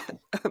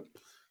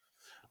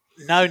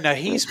 No,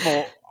 he's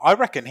more. I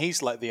reckon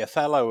he's like the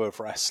Othello of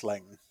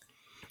wrestling.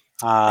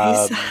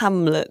 He's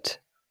Hamlet.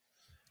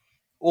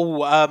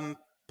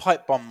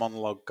 Pipe bomb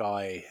monologue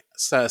guy,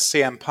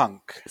 CM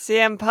Punk.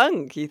 CM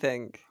Punk, you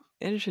think?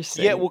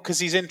 Interesting. Yeah, well, because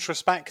he's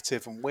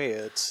introspective and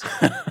weird.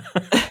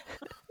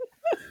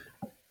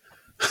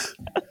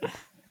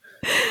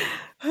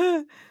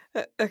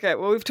 Okay,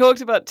 well, we've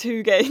talked about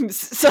 2 games,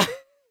 so...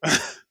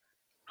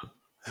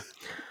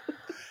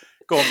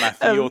 Go on,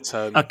 Matthew, your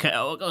turn. Okay,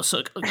 I've got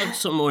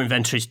some more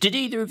inventories. Did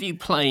either of you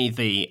play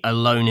the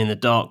Alone in the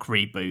Dark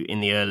reboot in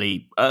the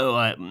early,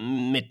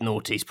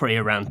 mid-noughties, probably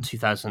around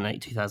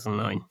 2008,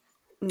 2009?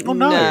 Oh,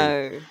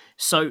 no.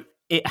 So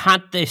it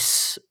had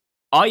this,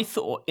 I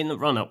thought in the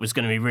run-up was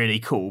going to be really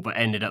cool, but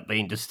ended up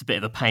being just a bit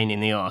of a pain in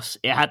the arse.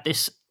 It had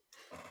this,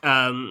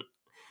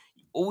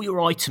 all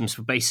your items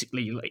were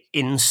basically like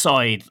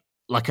inside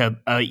like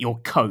your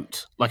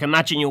coat. Like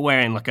imagine you're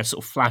wearing like a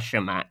sort of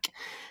flasher Mac.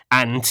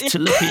 And to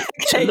look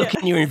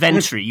in your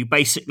inventory, you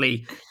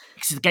basically,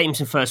 because the game's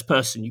in first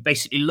person, you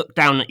basically look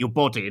down at your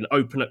body and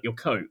open up your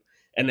coat,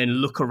 and then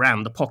look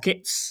around the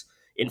pockets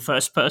in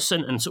first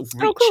person and sort of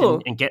reach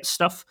and get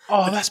stuff.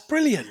 Oh, that's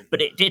brilliant!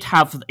 But it did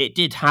have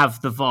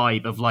the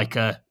vibe of like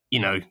a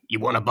you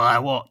want to buy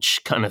a watch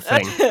kind of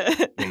thing.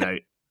 It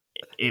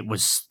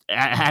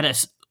had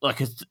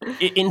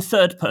in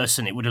third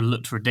person, it would have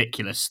looked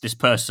ridiculous. This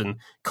person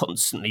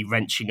constantly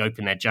wrenching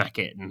open their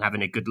jacket and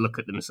having a good look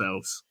at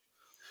themselves.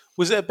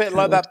 Was it a bit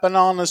like that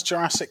Bananas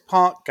Jurassic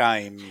Park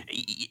game?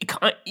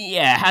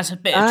 Yeah, it has a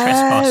bit of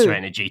trespasser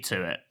energy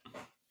to it.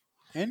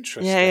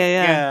 Interesting.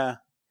 Yeah.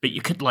 but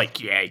you could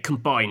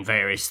combine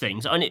various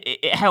things, and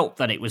it helped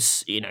that it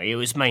was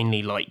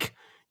mainly like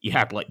you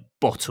had like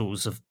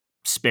bottles of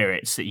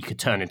spirits that you could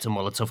turn into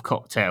Molotov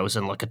cocktails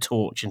and like a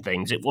torch and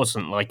things. It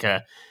wasn't like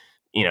a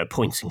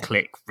point and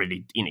click.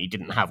 Really, you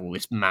didn't have all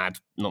this mad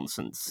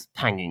nonsense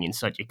hanging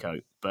inside your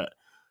coat. But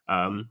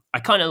I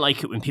kind of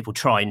like it when people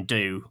try and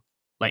do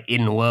like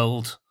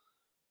in-world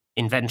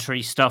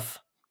inventory stuff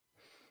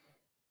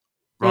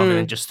rather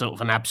than just sort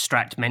of an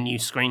abstract menu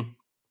screen.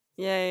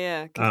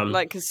 Yeah.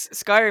 Because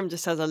Skyrim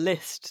just has a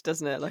list,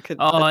 doesn't it? Like a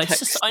it's text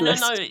just, I don't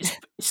know. list.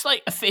 It's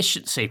like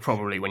efficiency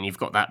probably when you've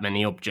got that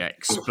many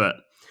objects, but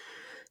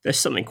there's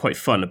something quite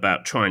fun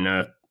about trying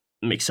to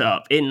mix it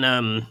up. In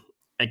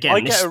again,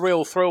 I get a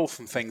real thrill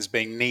from things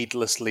being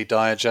needlessly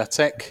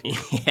diegetic.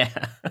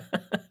 Yeah,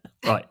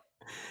 right.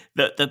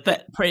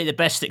 Probably the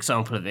best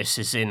example of this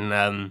is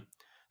in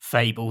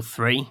Fable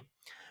 3,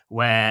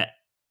 where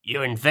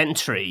your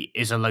inventory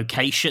is a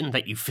location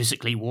that you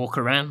physically walk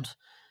around.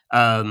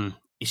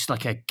 It's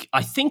like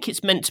I think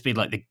it's meant to be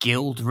like the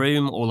guild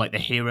room or like the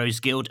heroes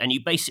guild, and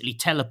you basically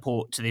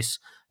teleport to this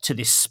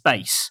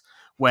space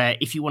where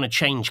if you want to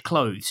change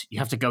clothes, you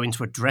have to go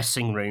into a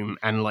dressing room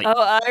and like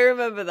I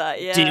remember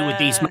that. Yeah, deal with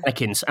these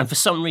mannequins. And for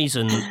some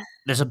reason,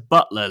 there's a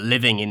butler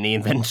living in the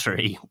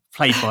inventory,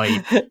 played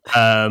by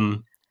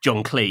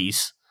John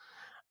Cleese.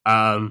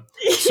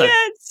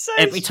 So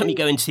every time you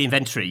go into the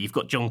inventory, you've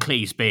got John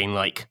Cleese being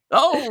like,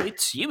 "Oh,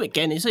 it's you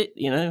again, is it?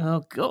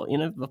 Oh God,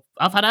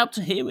 I've had out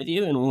to here with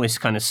you," and all this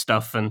kind of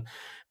stuff. And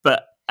for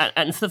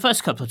the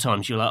first couple of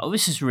times, you're like, "Oh,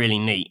 this is really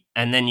neat,"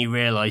 and then you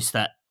realise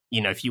that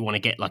if you want to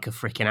get like a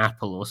freaking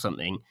apple or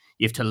something,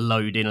 you have to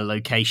load in a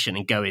location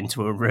and go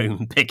into a room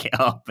and pick it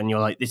up, and you're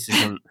like, "This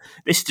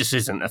just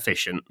isn't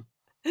efficient."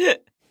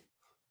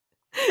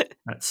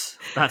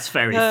 That's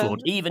very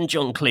flawed. Even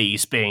John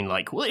Cleese being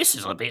like, "Well, this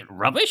is a bit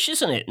rubbish,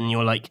 isn't it?" And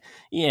you're like,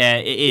 "Yeah,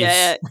 it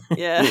is."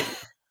 Yeah.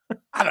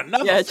 And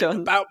another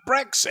thing about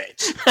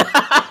Brexit.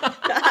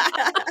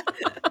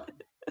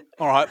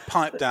 All right,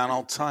 pipe down,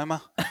 old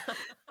timer.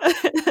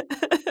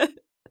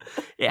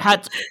 It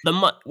had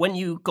when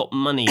you got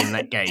money in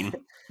that game,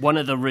 one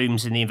of the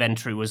rooms in the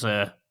inventory was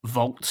a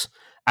vault,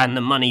 and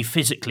the money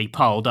physically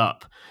piled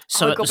up.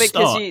 So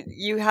because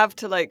you have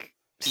to like.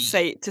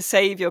 To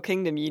save your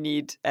kingdom, you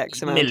need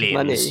X amount millions,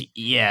 of money.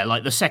 Yeah,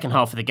 like the second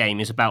half of the game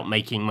is about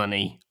making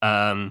money.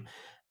 But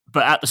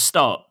at the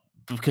start,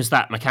 because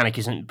that mechanic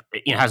hasn't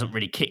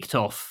really kicked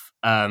off,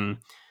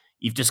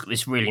 you've just got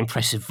this really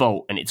impressive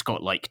vault, and it's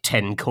got like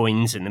 10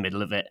 coins in the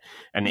middle of it.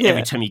 And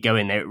every time you go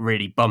in there, it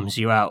really bums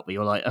you out. But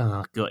you're like,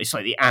 oh God, it's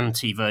like the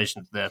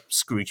anti-version of the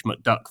Scrooge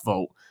McDuck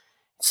vault.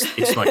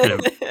 It's like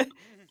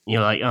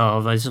you're like,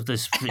 oh, this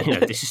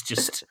is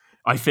just...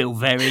 I feel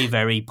very,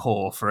 very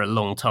poor for a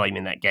long time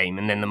in that game,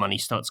 and then the money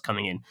starts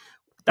coming in.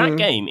 That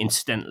game,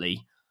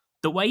 incidentally,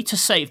 the way to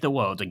save the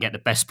world and get the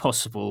best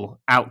possible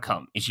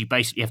outcome is you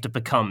basically have to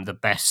become the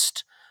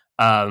best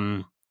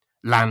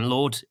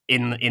landlord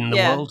in the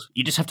world.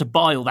 You just have to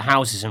buy all the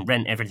houses and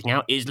rent everything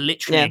out. It is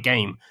literally a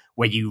game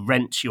where you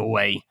rent your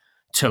way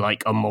to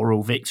like a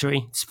moral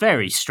victory. It's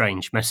very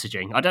strange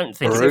messaging. I don't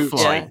think it'll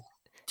fly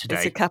today.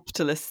 It's a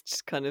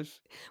capitalist kind of...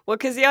 Well,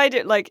 because the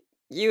idea, like...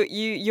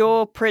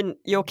 Your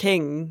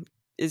king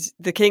is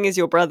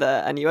your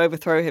brother, and you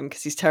overthrow him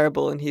because he's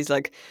terrible, and he's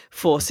like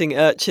forcing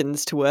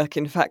urchins to work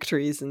in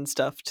factories and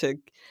stuff to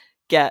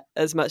get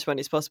as much money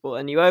as possible,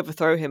 and you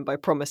overthrow him by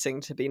promising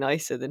to be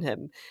nicer than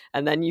him,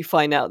 and then you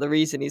find out the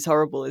reason he's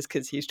horrible is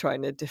because he's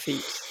trying to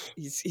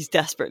he's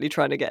desperately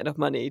trying to get enough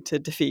money to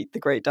defeat the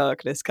great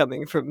darkness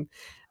coming from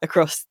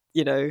across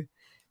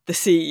the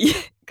sea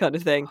kind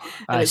of thing.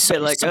 And it's a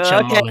bit like such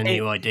a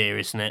Molyneux idea,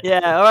 isn't it?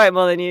 Yeah, all right,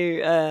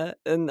 Molyneux.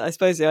 And I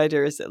suppose the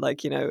idea is that,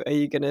 like, are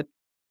you going to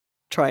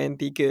try and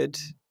be good?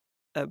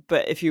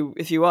 But if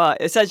you are,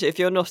 essentially, if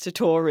you're not a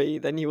Tory,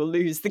 then you will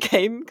lose the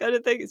game kind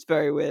of thing. It's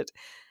very weird.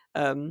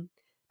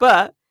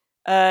 But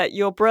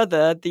your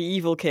brother, the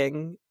evil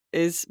king,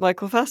 is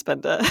Michael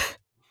Fassbender.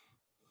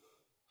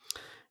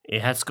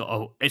 It's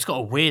got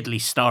a weirdly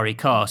starry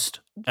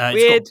cast.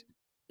 Weird.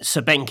 Sir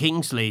Ben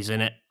Kingsley's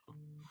in it.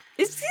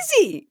 Is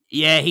he?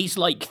 Yeah, he's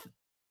like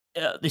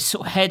this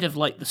sort of head of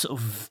like the sort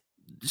of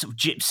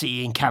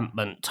gypsy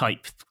encampment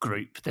type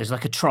group. There's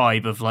like a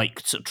tribe of like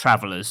sort of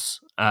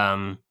travellers,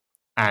 and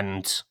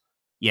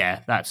yeah,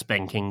 that's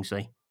Ben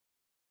Kingsley.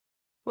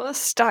 What a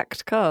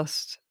stacked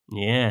cast!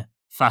 Yeah,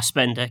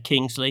 Fassbender,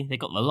 Kingsley, they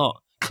got the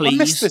lot. Cleese. I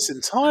missed this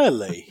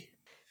entirely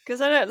because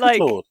I don't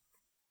like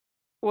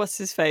what's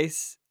his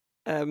face.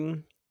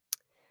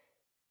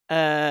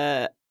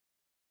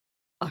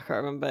 I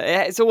can't remember.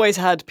 It's always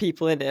had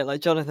people in it.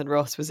 Like Jonathan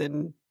Ross was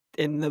in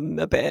them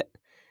a bit.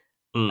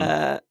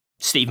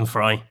 Stephen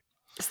Fry.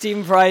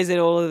 Stephen Fry's in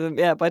all of them.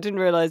 Yeah, but I didn't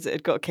realise it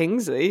had got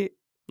Kingsley.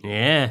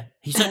 Yeah,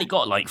 he's only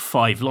got like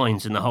 5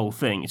 lines in the whole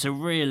thing. It's a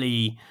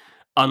really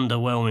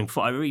underwhelming.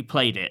 I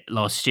replayed it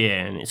last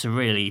year, and it's a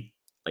really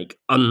like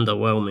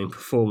underwhelming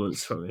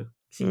performance from him.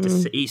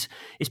 It's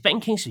Ben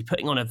Kingsley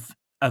putting on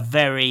a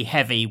very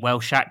heavy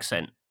Welsh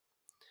accent.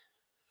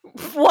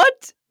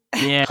 What?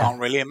 Yeah, can't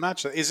really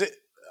imagine. Is it?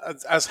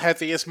 as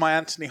heavy as my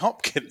Anthony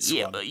Hopkins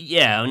Yeah, one.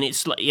 yeah, and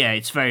it's like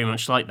it's very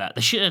much like that.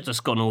 They should have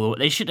just gone all the way.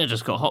 They should have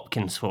just got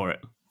Hopkins for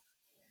it.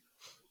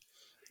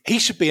 He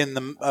should be in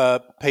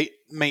the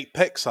Meet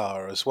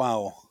Pixar as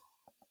well,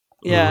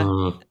 Yeah,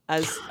 Mm.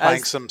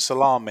 playing some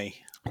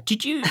salami.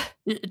 Did you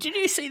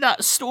see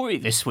that story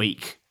this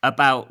week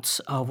about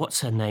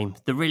what's her name?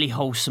 The really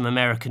wholesome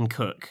American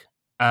cook,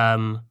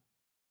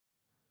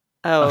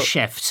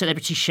 chef,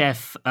 celebrity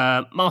chef,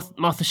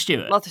 Martha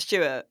Stewart. Martha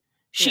Stewart.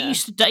 She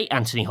used to date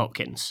Anthony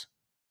Hopkins.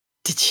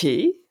 Did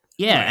she?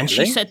 Yeah, and she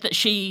Really? said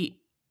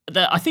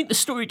that I think the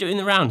story doing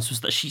the rounds was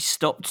that she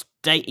stopped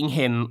dating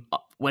him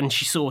when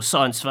she saw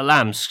Silence of the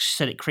Lambs. She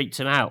said it creeped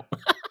him out.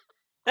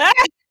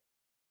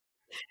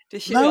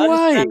 Does she No not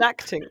understand way.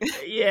 acting?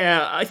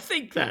 Yeah, I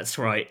think that's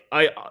right.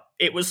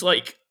 It was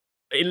like,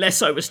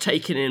 unless I was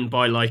taken in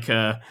by like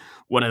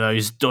one of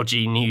those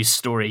dodgy news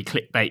story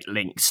clickbait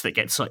links that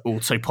gets like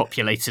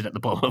auto-populated at the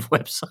bottom of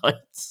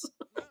websites.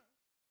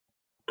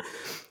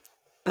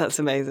 That's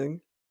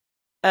amazing.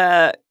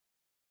 What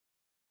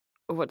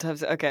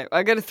time's it? Okay,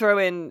 I'm going to throw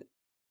in.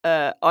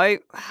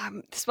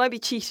 This might be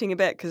cheating a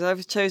bit because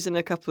I've chosen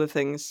a couple of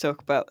things to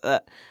talk about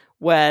that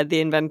where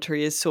the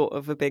inventory is sort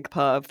of a big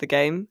part of the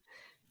game.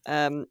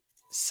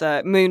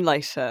 So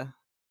Moonlighter.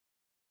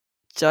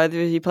 Do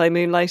either of you play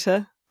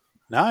Moonlighter?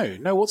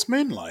 No, what's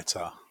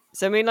Moonlighter?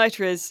 So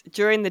Moonlighter is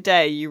during the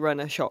day you run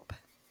a shop,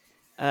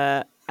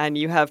 and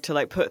you have to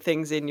like put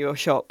things in your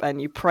shop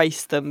and you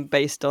price them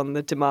based on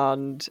the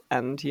demand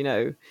and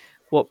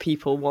what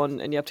people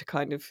want, and you have to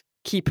kind of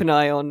keep an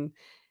eye on.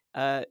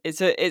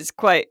 It's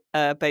quite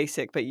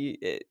basic, but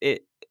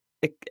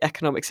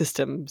economic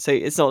system. So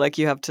it's not like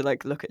you have to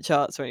like look at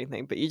charts or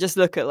anything, but you just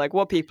look at like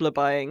what people are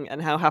buying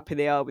and how happy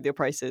they are with your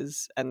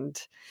prices and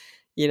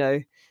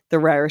the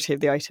rarity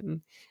of the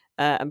item.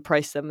 And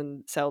price them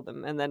and sell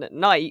them. And then at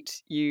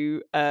night,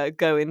 you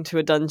go into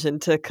a dungeon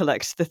to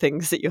collect the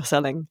things that you're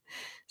selling.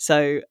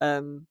 So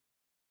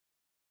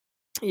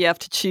you have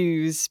to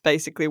choose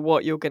basically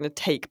what you're going to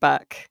take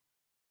back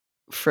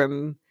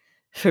from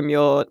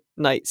your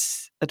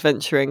nights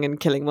adventuring and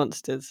killing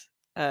monsters.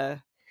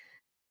 And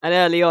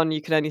early on,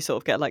 you can only sort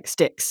of get like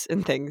sticks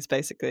and things,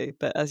 basically.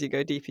 But as you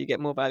go deeper, you get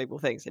more valuable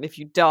things. And if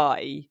you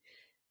die,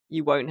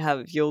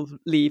 you'll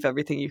leave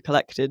everything you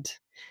collected.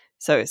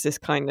 So it's this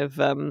kind of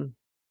you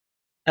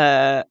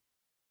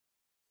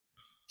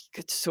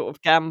could sort of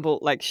gamble,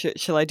 like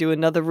shall I do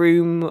another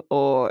room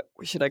or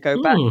should I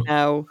go back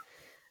now?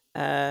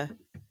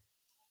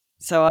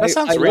 So That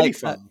sounds really like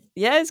fun.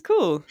 Yeah, it's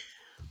cool.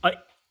 I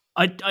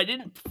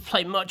didn't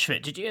play much of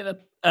it. Did you ever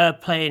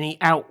play any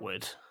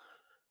Outward?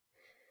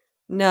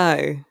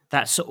 No.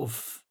 That sort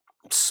of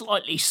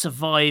slightly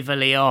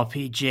survivally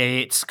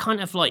RPG. It's kind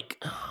of like,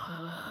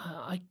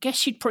 I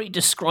guess you'd probably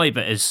describe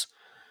it as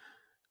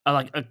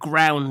like a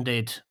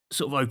grounded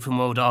sort of open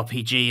world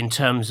RPG in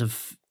terms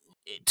of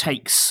it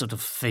takes sort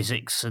of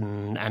physics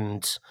and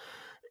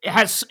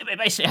it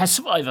basically has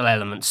survival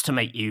elements to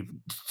make you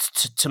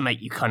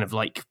kind of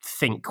like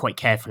think quite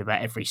carefully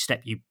about every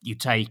step you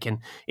take, and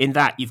in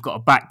that you've got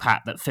a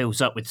backpack that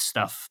fills up with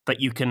stuff, but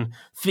you can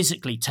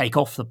physically take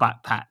off the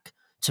backpack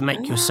to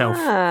make yourself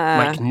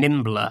like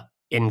nimbler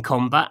in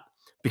combat,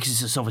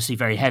 because it's obviously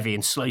very heavy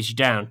and slows you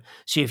down.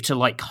 So you have to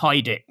like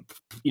hide it,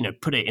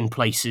 put it in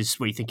places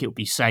where you think it'll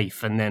be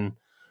safe, and then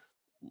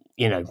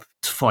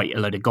fight a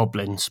load of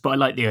goblins. But I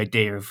like the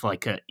idea of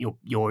like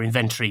your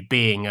inventory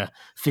being a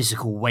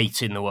physical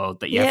weight in the world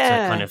that you have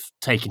to kind of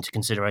take into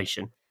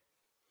consideration.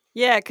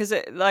 Yeah, because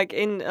like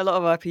in a lot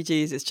of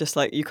RPGs, it's just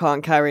like you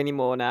can't carry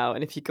anymore now,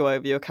 and if you go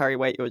over your carry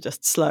weight, you're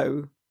just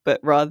slow. But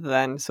rather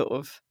than sort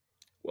of,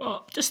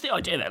 well, just the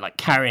idea that like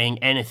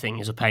carrying anything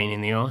is a pain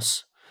in the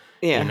arse.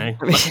 Yeah, like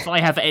if I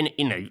have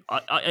any,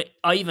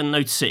 I even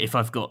notice it if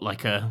I've got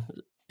like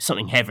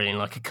something heavy in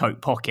like a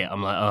coat pocket.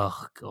 I'm like,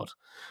 oh god,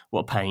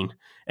 what pain.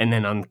 And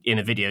then I'm in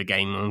a video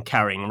game and I'm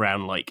carrying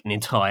around like an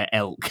entire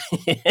elk,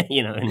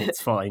 and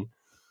it's fine.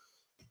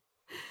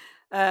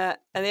 And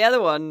the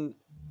other one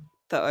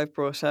that I've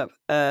brought up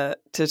to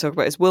talk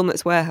about is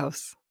Wilmot's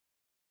Warehouse.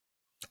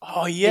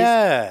 Oh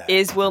yeah,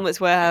 is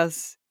Wilmot's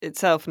Warehouse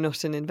itself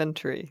not an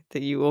inventory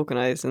that you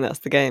organise, and that's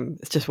the game?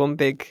 It's just one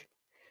big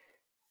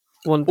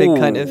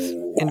kind of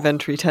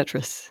inventory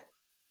Tetris.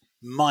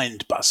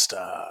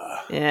 Mindbuster.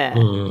 Yeah,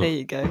 there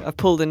you go. I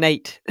pulled a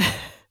Nate.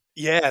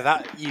 Yeah,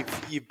 that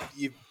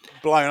you've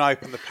blown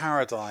open the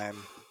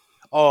paradigm.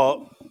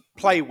 Oh,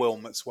 play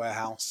Wilmot's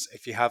Warehouse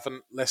if you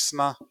haven't,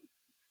 listener.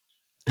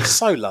 It's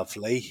so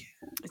lovely.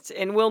 It's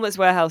in Wilmot's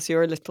Warehouse.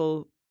 You're a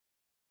little.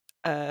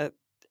 What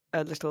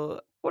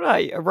are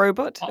you? A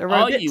robot?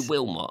 Are you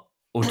Wilmot,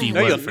 or do you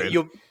work for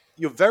him?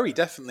 You're very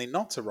definitely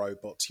not a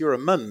robot. You're a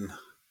mun.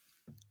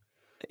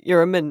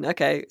 You're a mun.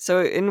 Okay,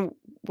 so in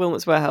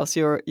Wilmot's Warehouse,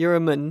 you're a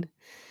mun,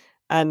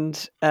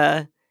 and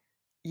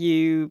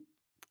you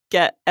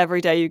get every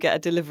day you get a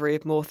delivery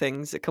of more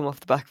things that come off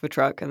the back of a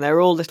truck, and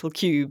they're all little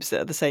cubes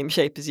that are the same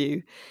shape as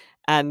you,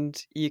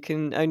 and you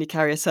can only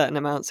carry a certain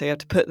amount, so you have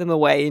to put them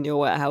away in your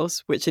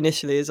warehouse, which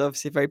initially is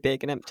obviously very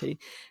big and empty.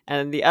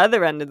 And the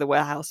other end of the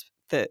warehouse,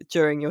 that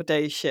during your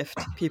day's shift,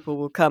 people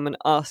will come and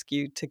ask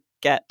you to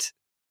get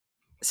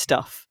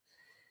stuff.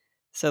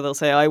 So they'll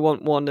say, I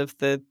want one of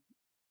the,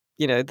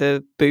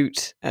 the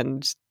boot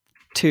and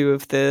two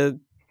of the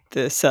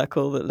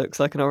circle that looks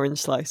like an orange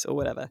slice or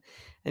whatever.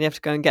 And you have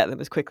to go and get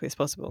them as quickly as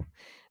possible.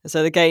 And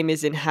so the game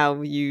is in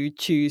how you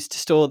choose to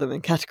store them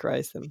and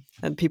categorize them.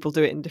 And people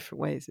do it in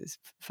different ways. It's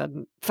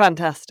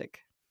fantastic.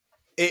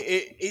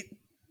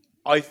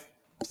 I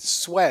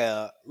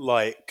swear,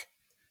 like,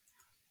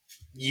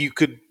 you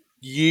could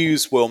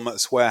use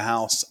Wilmot's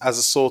Warehouse as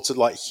a sort of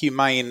like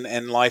humane,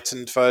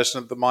 enlightened version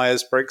of the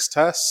Myers-Briggs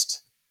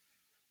test.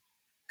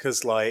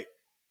 Because, like,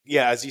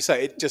 yeah, as you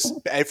say,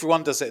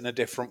 everyone does it in a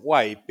different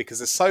way because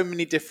there's so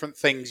many different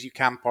things you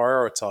can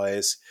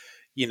prioritize.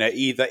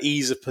 Either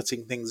ease of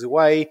putting things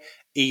away,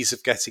 ease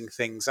of getting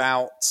things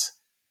out,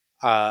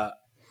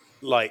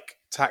 like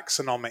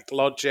taxonomic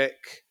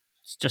logic.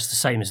 It's just the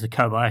same as the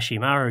Kobayashi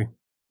Maru.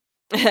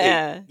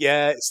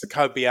 It's the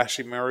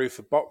Kobayashi Maru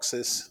for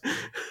boxes.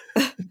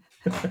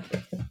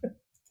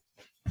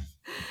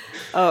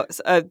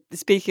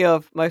 Speaking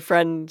of, my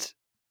friend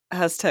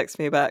has texted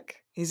me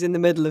back. He's in the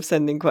middle of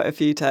sending quite a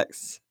few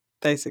texts,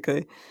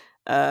 basically.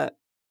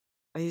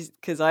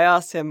 Because I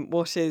asked him,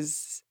 what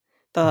is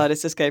the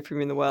hardest escape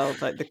room in the world,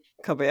 like the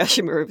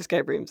Kobayashi Maru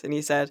escape rooms? And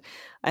he said,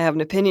 I have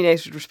an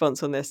opinionated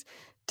response on this.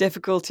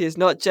 Difficulty is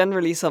not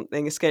generally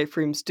something escape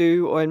rooms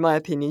do, or in my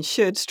opinion,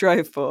 should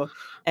strive for.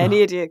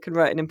 Any idiot can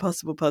write an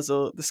impossible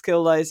puzzle. The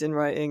skill lies in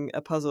writing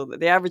a puzzle that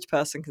the average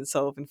person can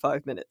solve in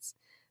 5 minutes.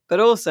 But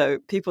also,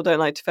 people don't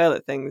like to fail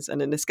at things, and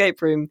an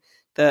escape room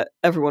that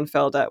everyone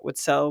failed at would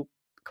sell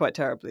quite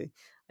terribly.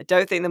 I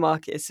don't think the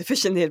market is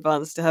sufficiently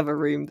advanced to have a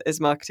room that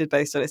is marketed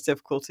based on its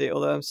difficulty,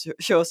 although I'm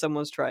sure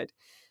someone's tried.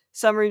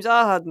 Some rooms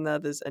are harder than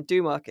others and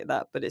do market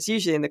that, but it's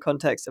usually in the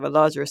context of a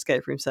larger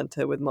escape room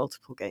centre with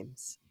multiple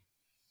games.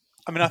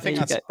 I mean, I think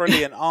that's a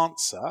brilliant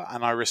answer,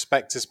 and I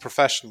respect his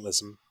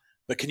professionalism.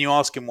 But can you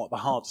ask him what the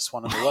hardest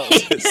one in the world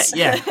is?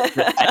 Yeah,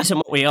 that isn't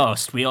what we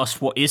asked. We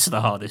asked what is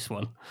the hardest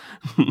one,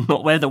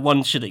 not whether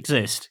one should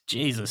exist.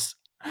 Jesus,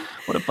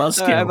 what a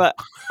buzzkill! Right,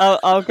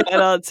 I'll get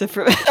an answer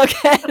from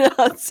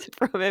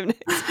him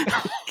next week.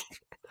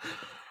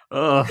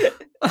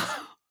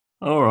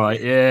 All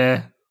right,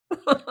 yeah.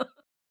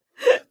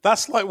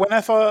 That's like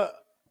whenever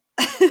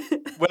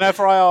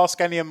I ask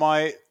any of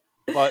my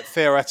like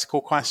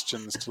theoretical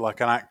questions to like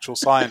an actual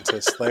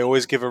scientist, they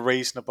always give a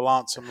reasonable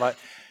answer. I'm like,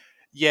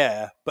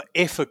 yeah, but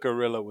if a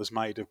gorilla was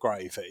made of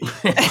gravy.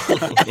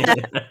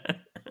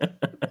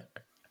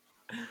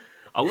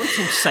 I want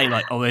him to say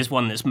like, "Oh, there's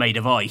one that's made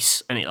of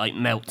ice and it like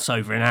melts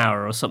over an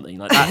hour or something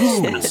like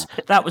that."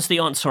 That was the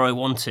answer I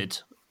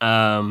wanted.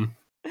 Well,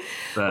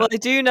 I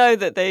do know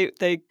that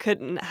they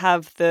couldn't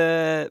have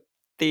they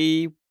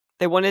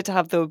wanted to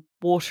have the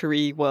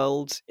watery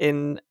world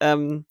in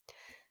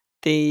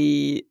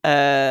the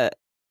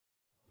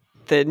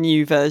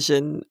new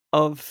version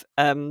of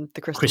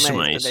the Crystal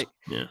Maze,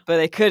 but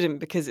they couldn't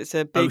because it's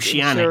a big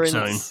oceanic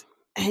zone.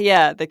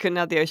 Yeah, they couldn't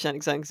have the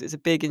oceanic zone because it's a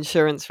big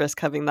insurance risk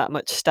having that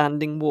much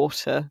standing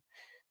water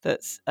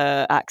that's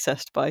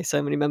accessed by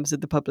so many members of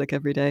the public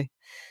every day.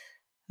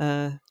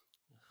 So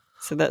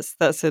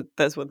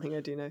that's one thing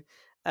I do know.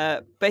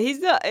 But he's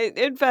not.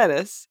 In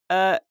fairness,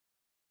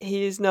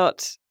 he is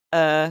not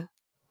the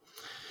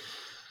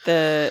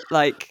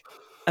like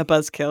a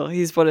buzzkill.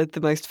 He's one of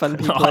the most fun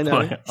people I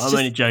know. I'm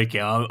only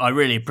joking. I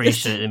really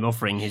appreciate him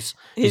offering his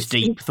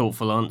deep,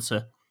 thoughtful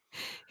answer.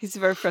 He's a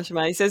very fresh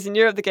man. He says in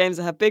Europe the games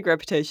that have big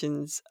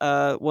reputations,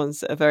 ones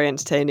that are very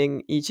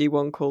entertaining, e.g.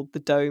 one called The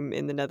Dome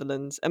in the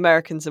Netherlands.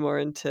 Americans are more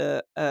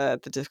into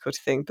the difficulty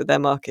thing, but their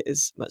market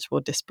is much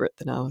more disparate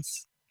than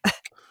ours.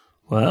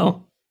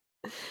 Well,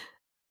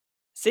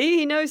 see,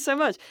 he knows so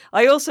much.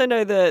 I also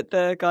know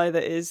the guy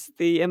that is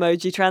the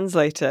emoji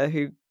translator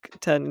who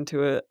turned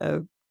into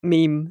a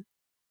meme.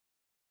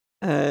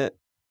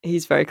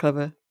 He's very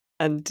clever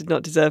and did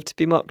not deserve to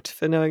be mocked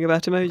for knowing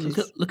about emojis.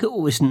 Look at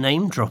all this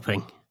name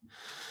dropping.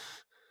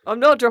 I'm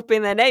not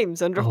dropping their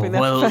names. I'm dropping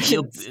their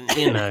professions.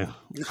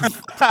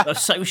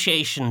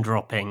 Association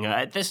dropping.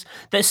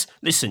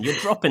 Listen, you're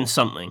dropping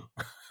something.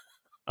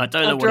 I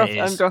don't know what it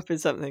is. I'm dropping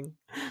something.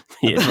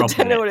 I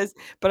don't know what it is,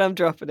 but I'm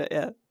dropping it.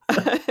 Yeah.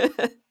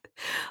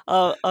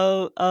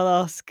 I'll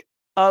ask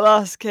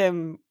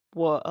him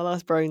what. I'll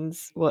ask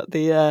Brones what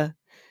the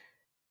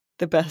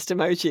best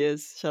emoji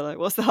is. Shall I?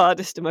 What's the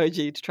hardest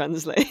emoji to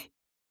translate?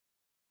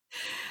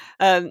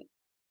 Any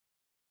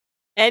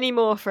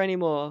more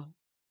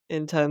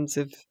in terms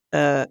of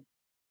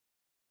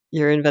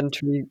your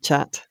inventory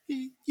chat?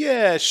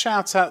 Yeah,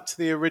 shout out to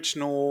the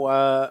original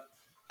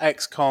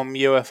XCOM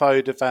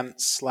UFO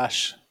Defense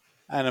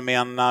 / Enemy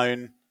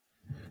Unknown.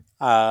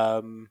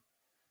 That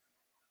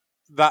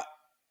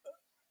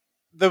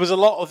there was a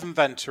lot of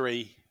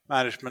inventory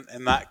management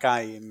in that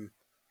game.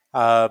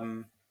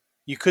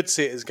 You could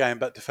see it as a game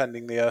about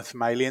defending the Earth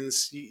from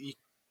aliens. You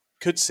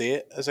could see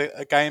it as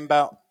a game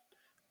about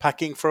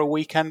packing for a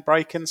weekend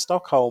break in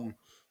Stockholm.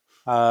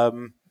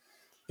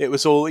 It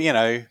was all,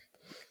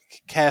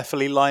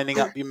 carefully lining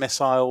up your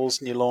missiles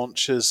and your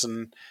launchers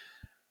and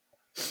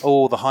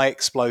Oh, the high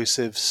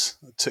explosives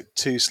that took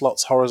 2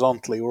 slots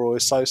horizontally were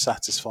always so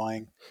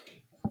satisfying.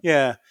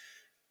 Yeah,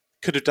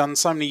 could have done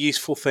so many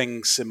useful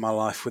things in my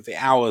life with the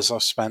hours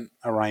I've spent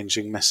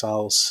arranging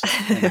missiles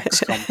in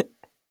XCOM.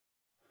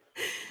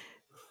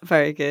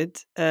 Very good.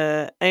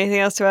 Anything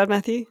else to add,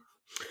 Matthew?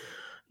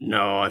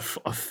 No, I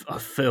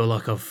feel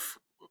like I've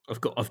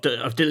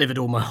delivered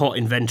all my hot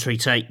inventory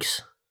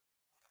takes.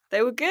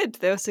 They were good.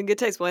 There were some good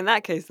takes. Well, in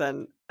that case,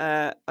 then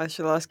I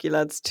shall ask you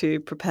lads to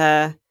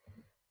prepare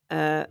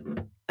a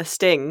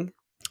sting.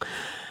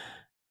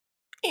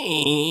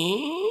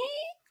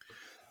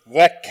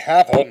 The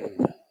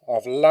Cavern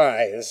of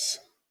Lies.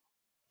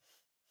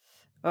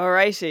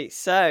 Alrighty,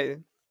 so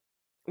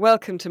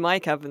welcome to my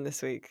cavern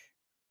this week,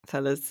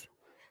 fellas.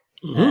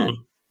 Mm.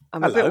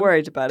 I'm a bit Hello.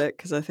 worried about it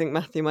because I think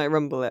Matthew might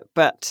rumble it,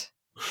 but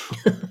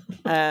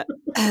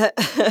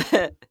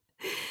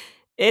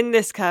in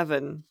this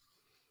cavern,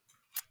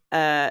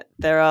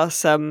 there are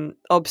some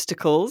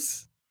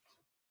obstacles,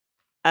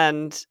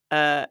 and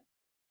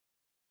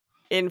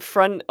in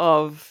front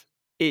of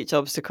each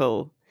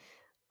obstacle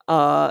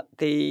are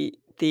the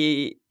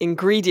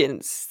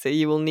ingredients that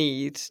you will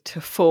need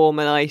to form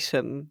an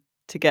item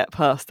to get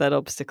past that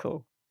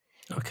obstacle.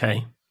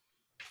 Okay.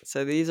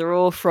 So these are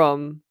all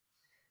from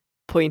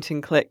point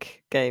and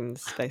click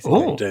games,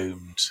 basically. Oh.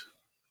 Doomed.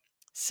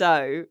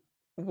 So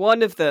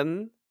one of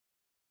them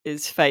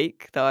is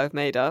fake that I've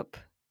made up,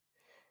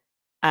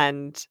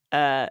 and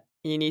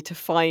you need to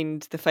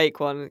find the fake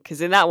one,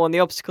 because in that one the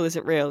obstacle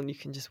isn't real and you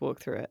can just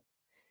walk through it.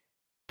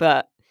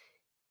 But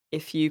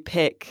if you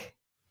pick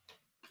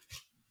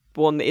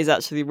one that is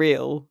actually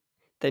real,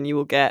 then you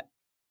will get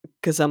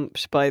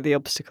gazumped by the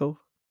obstacle.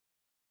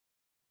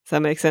 Does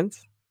that make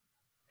sense?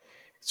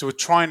 So we're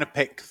trying to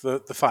pick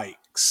the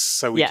fakes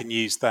so we Yeah. can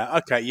use that.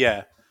 Okay,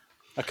 yeah.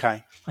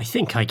 Okay. I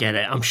think I get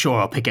it. I'm sure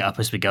I'll pick it up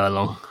as we go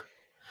along.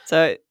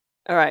 So,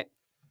 all right.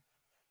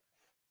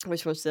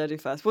 Which one should I do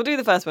first? We'll do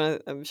the first one.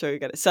 I'm sure you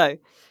get it. So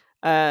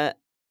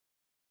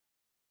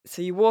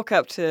you walk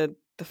up to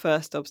the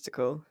first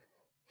obstacle,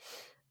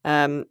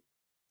 and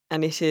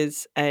it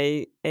is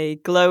a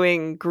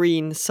glowing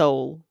green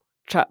soul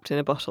trapped in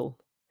a bottle,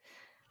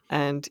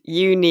 and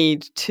you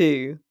need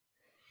to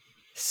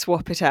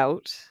swap it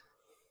out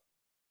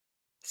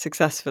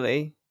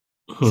successfully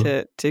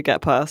to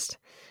get past.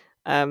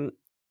 So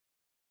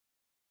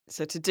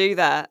to do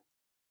that,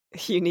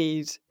 you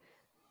need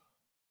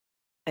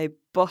a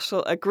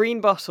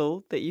green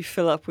bottle that you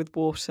fill up with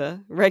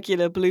water,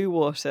 regular blue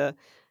water,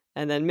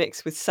 and then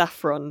mix with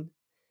saffron,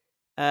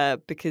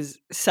 because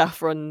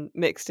saffron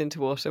mixed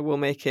into water will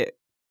make it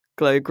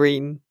glow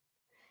green.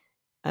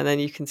 And then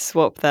you can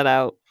swap that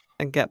out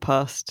and get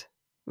past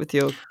with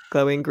your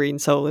glowing green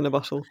soul in a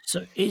bottle.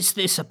 So is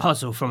this a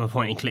puzzle from a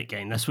point and click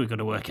game? That's what we've got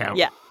to work out.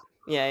 Yeah.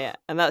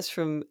 And that's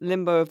from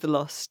Limbo of the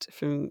Lost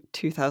from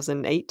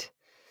 2008,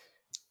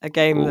 a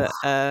game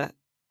that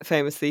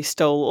famously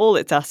stole all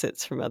its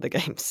assets from other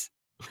games.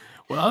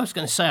 Well, I was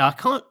going to say I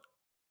can't.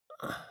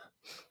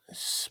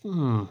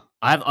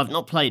 I've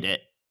not played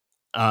it.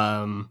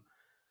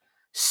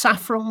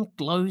 Saffron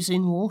glows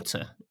in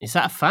water. Is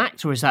that a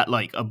fact, or is that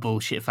like a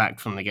bullshit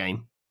fact from the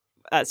game?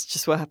 That's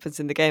just what happens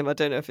in the game. I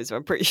don't know if it's.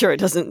 I'm pretty sure it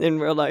doesn't in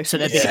real life. So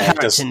there'd be a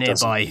character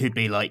nearby who'd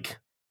be like,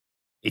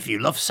 "If you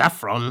love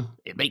saffron,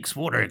 it makes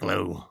water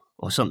glow,"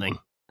 or something.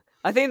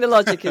 I think the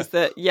logic is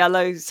that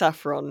yellow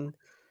saffron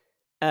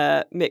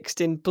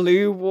mixed in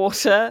blue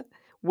water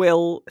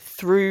will,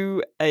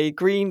 through a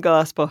green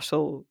glass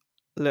bottle,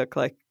 look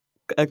like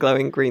a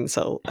glowing green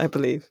soul, I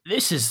believe.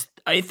 This is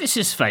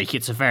fake.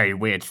 It's a very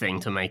weird thing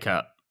to make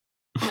up.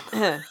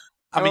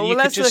 I mean, you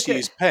could just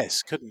use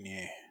piss, couldn't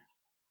you?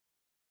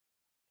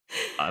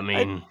 I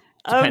mean,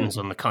 depends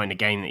on the kind of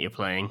game that you're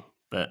playing,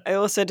 but it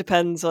also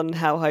depends on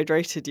how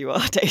hydrated you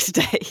are day to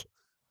day.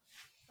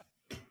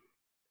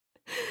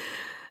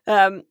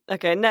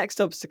 Okay, next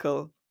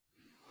obstacle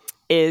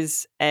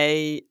is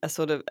a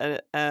sort of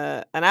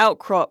an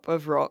outcrop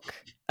of rock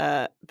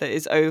that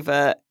is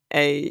over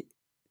a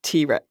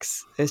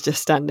T-Rex. It's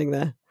just standing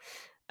there,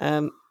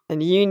 and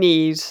you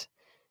need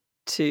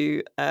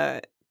to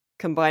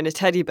combine a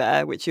teddy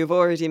bear, which you've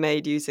already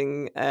made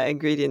using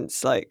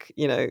ingredients like,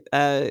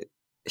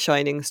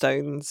 shining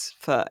stones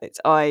for its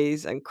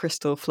eyes and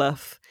crystal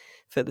fluff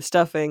for the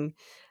stuffing.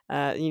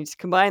 You need to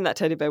combine that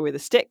teddy bear with a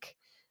stick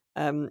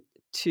so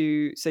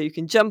you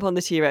can jump on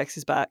the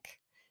T-Rex's back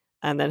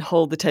and then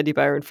hold the teddy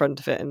bear in front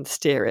of it and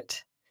steer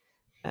it.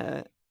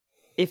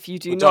 If you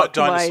do not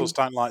dinosaurs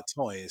don't like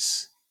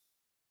toys.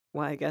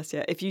 Well, I guess,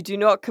 yeah. If you do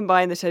not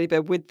combine the teddy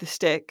bear with the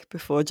stick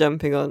before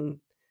jumping on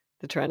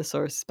the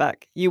Tyrannosaurus'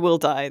 back, you will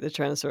die. The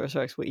Tyrannosaurus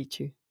Rex will eat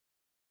you.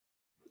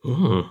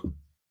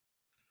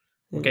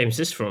 What game is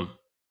this from?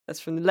 That's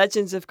from the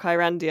Legends of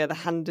Kyrandia, The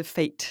Hand of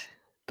Fate.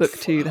 Book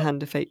 2, The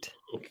Hand of Fate.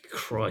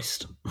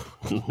 Christ.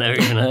 Never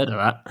even heard of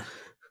that.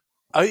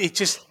 Oh,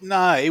 it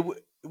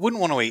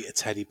wouldn't want to eat a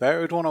teddy bear.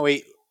 It would want to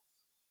eat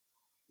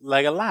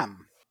leg of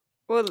lamb.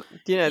 Well,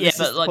 yeah,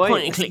 but like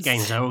point and click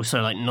games are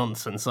also like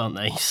nonsense, aren't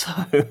they? So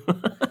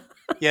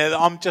yeah,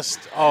 I'm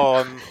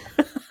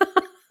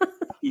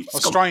You A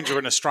just got, stranger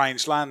in a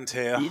strange land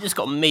here. you just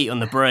got meat on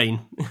the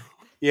brain.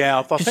 Yeah,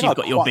 I Because think you've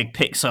got your big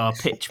Pixar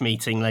pitch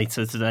meeting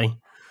later today.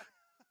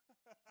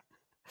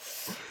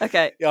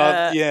 Okay.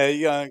 Yeah.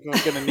 I'm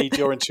going to need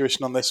your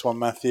intuition on this one,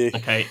 Matthew.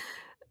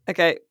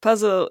 Okay.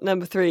 Puzzle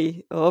number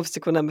 3, or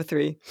obstacle number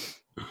 3,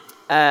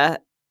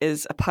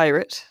 is a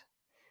pirate.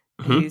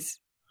 Mhm.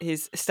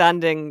 He's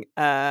standing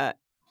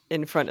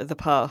in front of the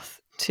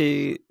path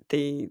to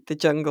the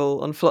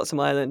jungle on Flotsam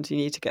Island. You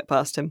need to get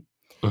past him.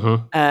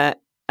 Mhm.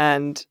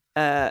 And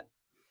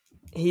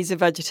he's a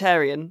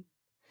vegetarian.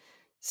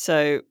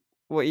 So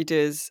what you do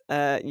is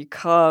you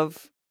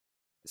carve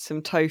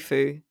some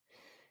tofu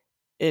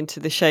into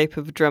the shape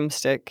of a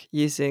drumstick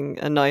using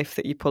a knife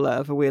that you pull out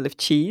of a wheel of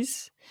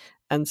cheese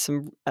and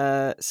some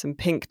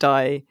pink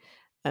dye,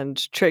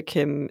 and trick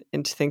him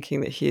into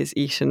thinking that he has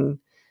eaten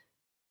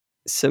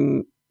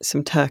some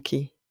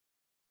turkey,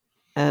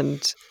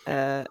 and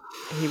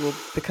he will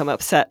become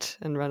upset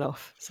and run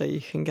off, so you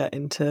can get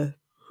into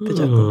the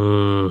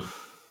jungle.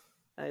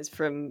 It's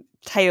from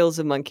Tales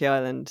of Monkey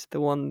Island,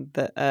 the one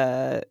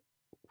that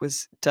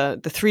was done,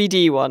 the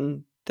 3D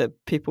one that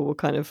people were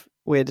kind of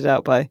weirded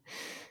out by,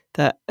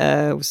 that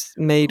was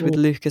made with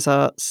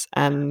LucasArts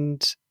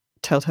and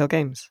Telltale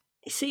Games.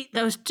 You see,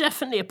 there was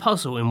definitely a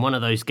puzzle in one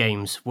of those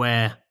games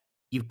where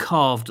you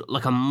carved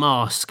like a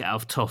mask out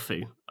of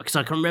tofu. Because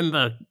I can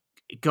remember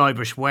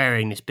Guybrush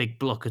wearing this big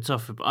block of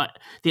tofu. But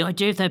the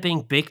idea of there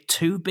being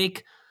two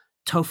big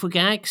tofu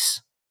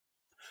gags?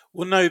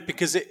 Well, no,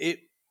 because it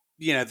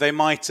they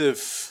might have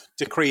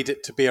decreed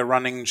it to be a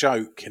running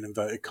joke, in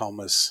inverted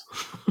commas.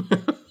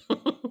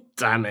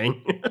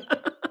 Damning.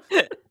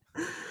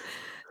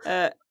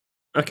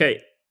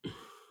 Okay.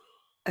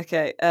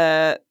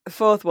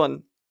 Fourth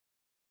one.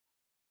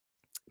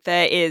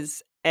 There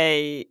is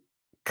a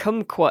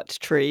kumquat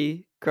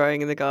tree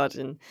growing in the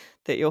garden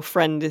that your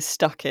friend is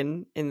stuck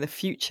in the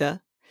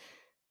future.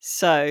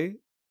 So,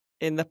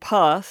 in the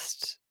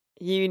past,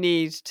 you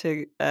need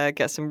to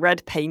get some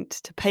red paint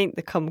to paint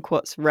the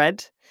kumquats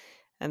red,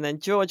 and then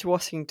George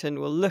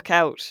Washington will look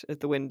out of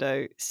the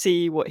window,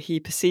 see what he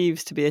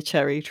perceives to be a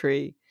cherry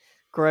tree,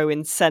 grow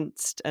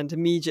incensed, and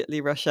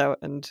immediately rush out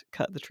and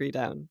cut the tree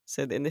down,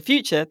 so that in the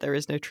future there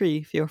is no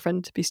tree for your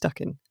friend to be stuck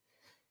in.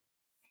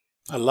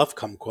 I love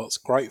kumquats,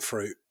 great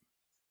fruit.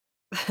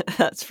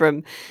 That's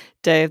from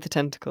Day of the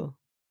Tentacle.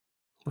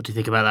 What do you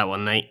think about that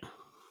one, Nate?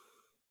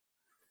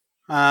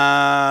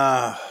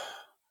 Well,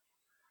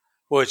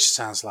 it just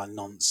sounds like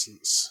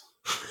nonsense.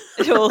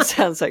 It all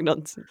sounds like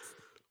nonsense.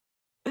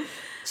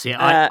 See,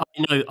 I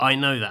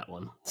know that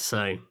one.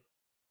 So,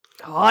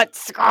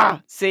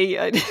 see,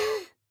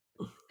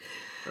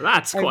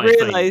 that's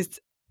quite.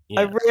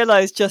 I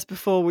realised just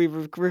before we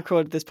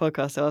recorded this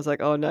podcast, I was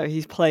like, "Oh no,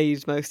 he's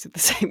played most of the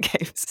same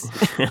games."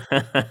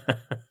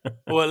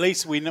 Well, at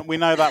least we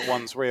know that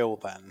one's real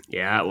then.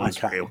 Yeah, that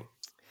one's real.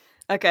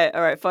 Okay,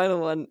 all right, final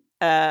one.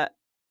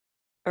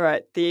 All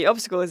right, the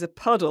obstacle is a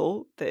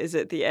puddle that is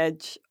at the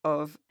edge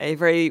of a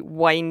very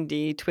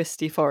windy,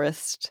 twisty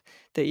forest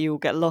that you will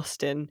get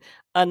lost in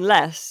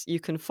unless you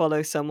can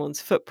follow someone's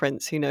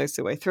footprints who knows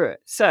the way through it.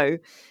 So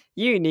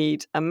you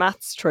need a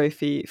maths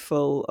trophy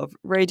full of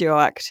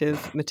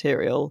radioactive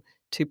material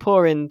to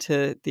pour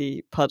into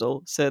the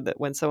puddle so that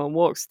when someone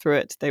walks through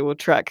it, they will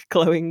track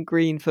glowing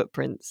green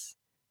footprints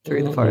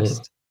through the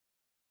forest.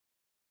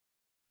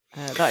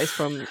 That is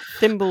from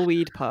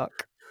Thimbleweed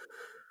Park.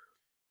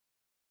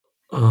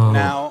 Oh.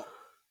 Now,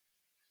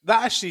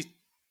 that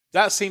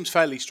seems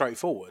fairly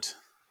straightforward.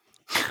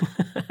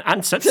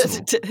 And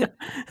sensible.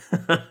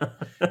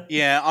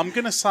 Yeah, I'm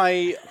going to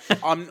say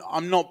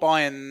I'm not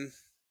buying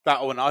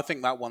that one. I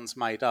think that one's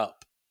made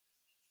up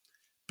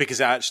because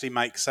it actually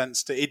makes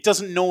sense. It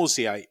doesn't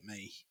nauseate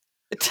me.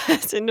 It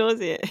doesn't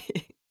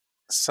nauseate.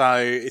 So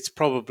it's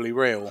probably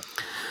real.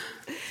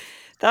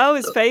 That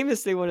was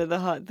famously one of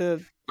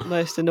the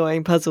most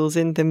annoying puzzles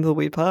in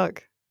Thimbleweed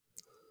Park.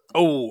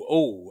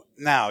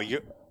 Now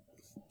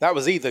that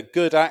was either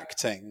good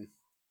acting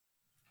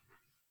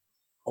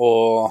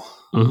or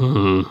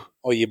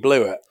you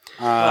blew it.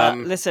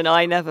 Listen,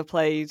 I never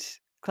played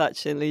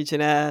Clutch and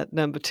Legionnaire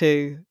number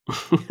 2.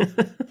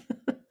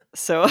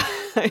 So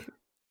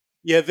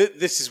yeah,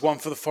 this is one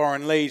for the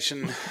Foreign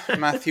Legion,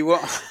 Matthew.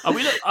 What?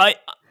 I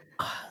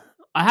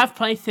have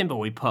played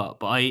Thimbleweed Park,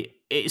 but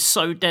it's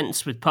so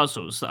dense with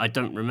puzzles that I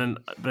don't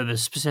remember the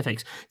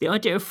specifics. The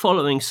idea of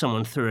following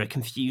someone through a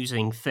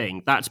confusing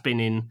thing, that's been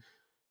in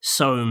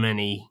so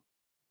many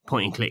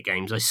point-and-click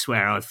games. I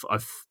swear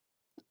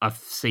I've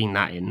seen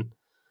that in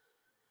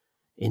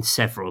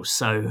several.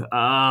 So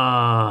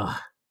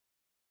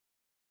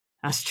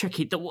that's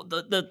tricky.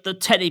 The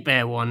teddy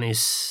bear one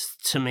is,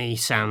 to me,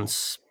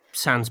 sounds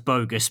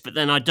bogus, but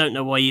then I don't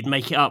know why you'd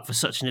make it up for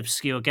such an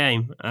obscure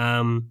game.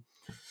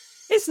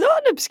 It's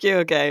not an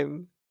obscure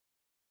game.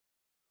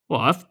 Well,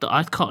 I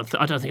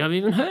don't think I've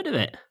even heard of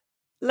it.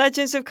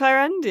 Legends of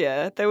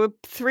Kyrandia. There were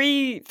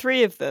three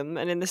of them,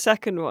 and in the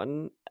second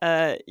one,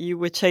 you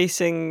were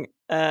chasing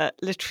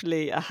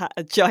literally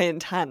a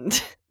giant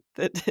hand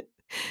that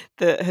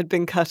had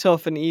been cut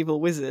off an evil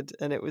wizard,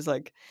 and it was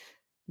like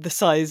the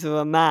size of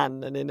a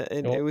man, and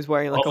it was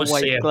wearing like a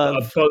Obviously white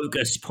glove. a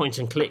bogus point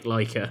and click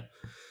liker.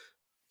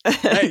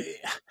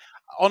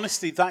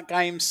 Honestly, that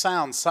game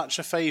sounds such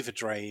a fever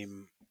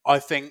dream. I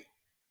think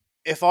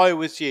if I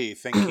was you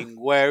thinking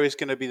where is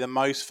going to be the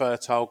most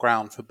fertile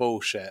ground for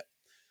bullshit,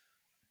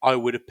 I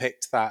would have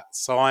picked that.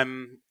 So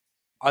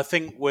I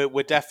think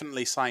we're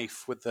definitely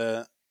safe with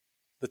the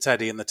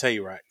Teddy and the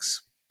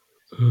T-Rex.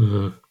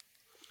 Mm-hmm.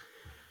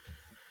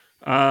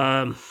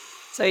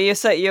 So you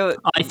say you're.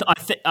 I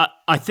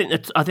think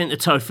the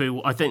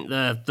tofu. I think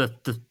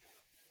the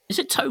is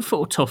it tofu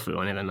or tofu?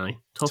 I never know.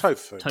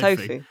 Tofu.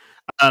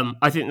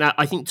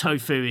 I think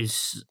tofu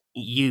is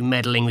you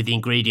meddling with the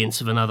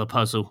ingredients of another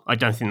puzzle. I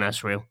don't think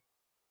that's real.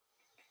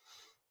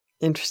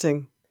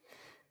 Interesting.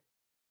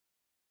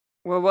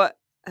 Well, what?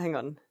 Hang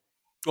on.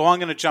 Well, I'm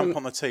going to jump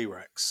on the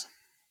T-Rex.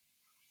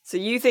 So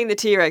you think the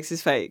T-Rex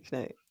is fake?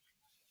 No.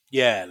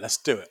 Yeah, let's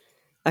do it.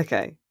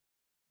 Okay.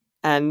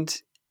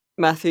 And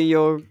Matthew,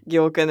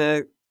 you're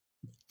gonna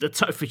the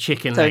tofu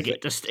chicken leg.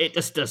 It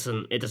just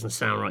doesn't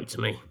sound right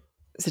to me.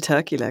 It's a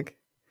turkey leg.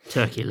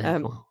 Turkey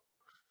leg. All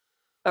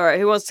right,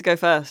 who wants to go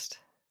first?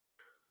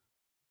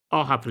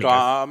 I'll happily go.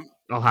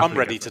 I'm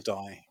ready to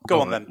die. Go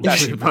on then.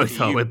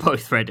 We're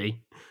both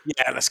ready.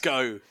 Yeah, let's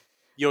go.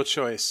 Your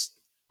choice.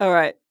 All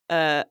right,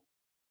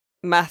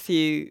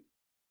 Matthew,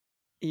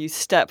 you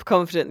step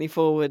confidently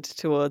forward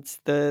towards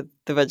the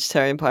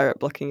vegetarian pirate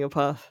blocking your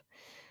path,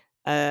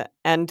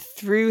 and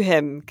through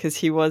him, because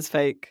he was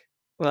fake.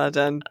 Well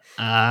done,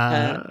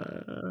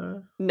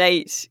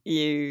 Nate.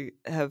 You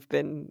have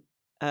been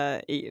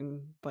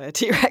eaten by a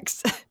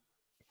T-Rex.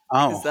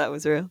 Oh, that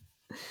was real.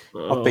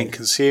 I've been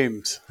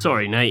consumed.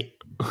 Sorry, Nate.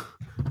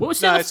 What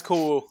was it's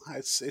cool.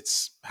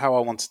 It's how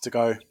I wanted to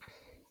go.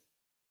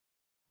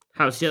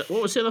 What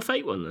was the other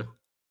fake one then?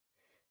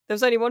 There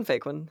was only one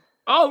fake one.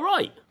 Oh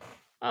right.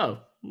 Oh,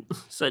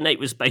 so Nate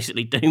was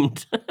basically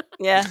doomed.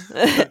 Yeah.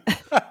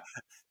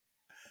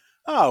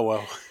 Oh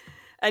well.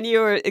 And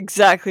you were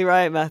exactly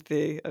right,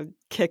 Matthew. I'm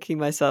kicking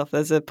myself.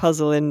 There's a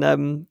puzzle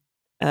in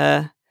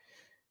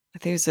I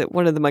think it was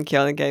one of the Monkey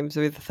Island games,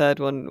 or the third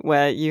one,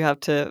 where you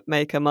have to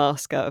make a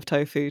mask out of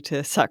tofu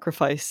to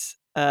sacrifice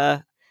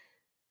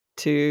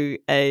to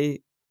a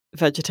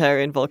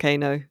vegetarian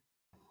volcano.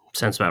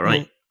 Sounds about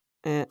right.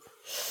 Yeah.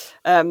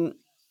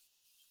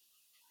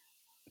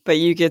 But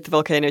you give the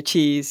volcano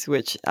cheese,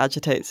 which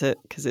agitates it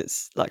because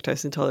it's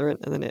lactose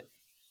intolerant, and then it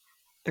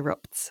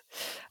erupts.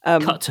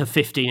 Cut to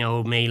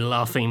 15-year-old me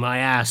laughing my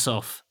ass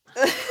off.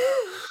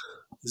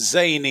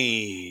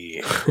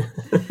 Zany.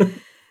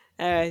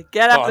 All right,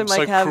 get out of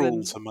my cabin.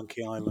 I'm so cruel to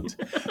Monkey Island.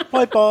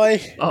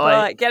 Bye-bye.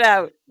 Bye. Get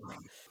out.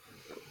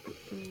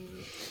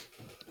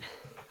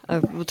 I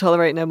will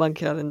tolerate no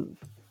Monkey Island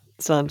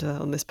slander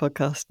on this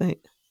podcast,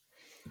 Nate.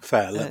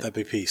 Fair, let there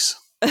be peace.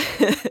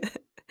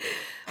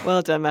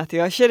 Well done,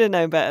 Matthew. I should have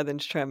known better than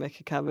to try and make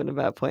a cabin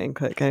about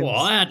point-and-click games. Well,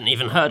 I hadn't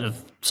even heard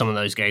of some of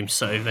those games,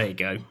 so there you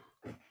go.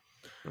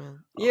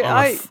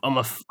 Yeah, I'm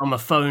a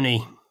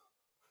phony.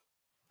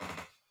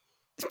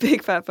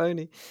 Big fat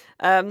phony.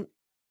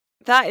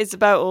 That is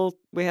about all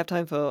we have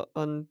time for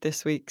on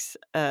this week's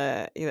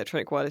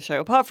Electronic Wireless Show,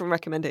 apart from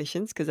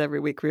recommendations, because every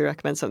week we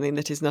recommend something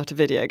that is not a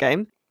video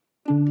game.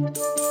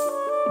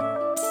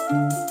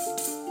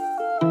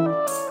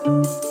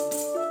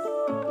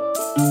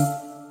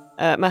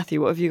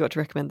 Matthew, what have you got to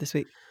recommend this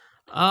week?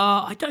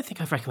 I don't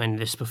think I've recommended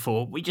this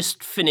before. We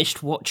just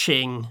finished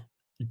watching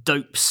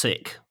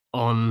Dopesick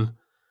on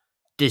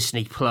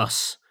Disney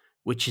Plus,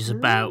 which is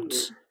about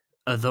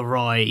the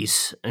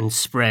rise and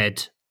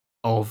spread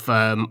of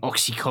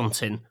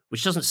OxyContin,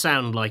 which doesn't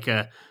sound like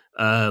a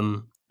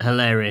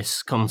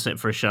hilarious concept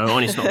for a show. I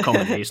mean, it's not a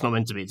comedy, it's not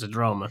meant to be, it's a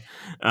drama.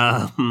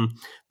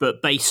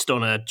 But based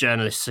on a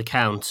journalist's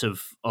account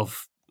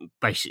of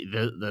basically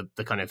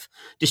the kind of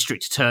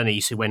district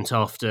attorneys who went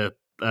after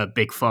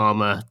Big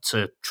Pharma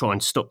to try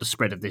and stop the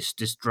spread of this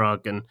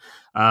drug, and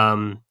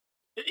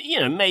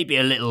maybe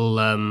a little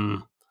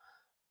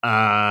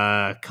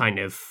kind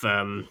of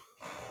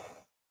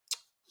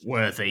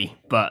worthy,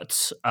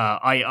 but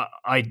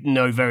I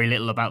know very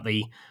little about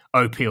the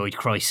opioid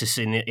crisis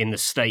in the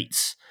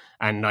States,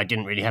 and I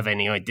didn't really have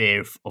any idea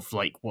of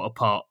like what a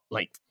part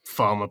like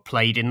pharma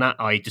played in that.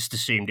 I just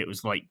assumed it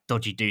was like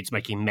dodgy dudes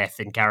making meth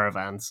in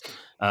caravans,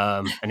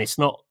 and it's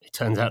not. It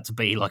turns out to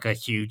be like a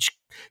huge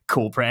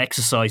corporate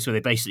exercise where they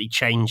basically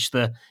change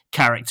the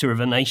character of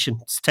a nation.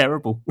 It's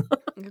terrible.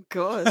 Oh,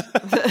 God.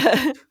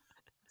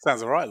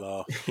 Sounds alright,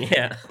 Lar.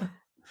 Yeah.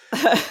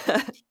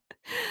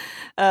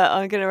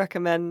 I'm going to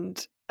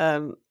recommend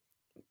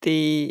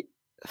the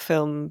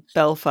film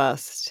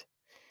Belfast.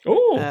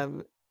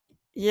 Oh,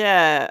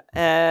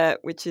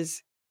 which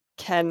is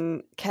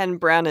Ken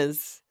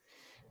Branagh's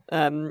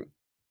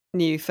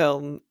new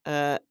film.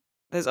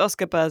 There's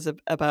Oscar buzz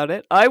about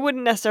it. I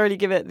wouldn't necessarily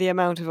give it the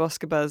amount of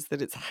Oscar buzz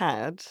that it's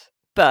had,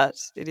 but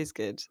it is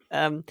good.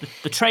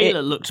 The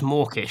trailer looked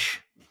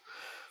mawkish.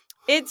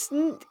 It's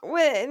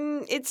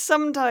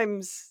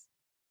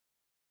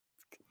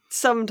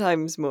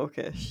sometimes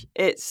mawkish.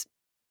 It's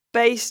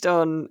based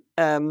on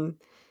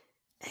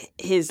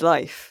his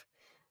life,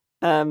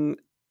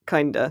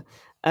 kinda,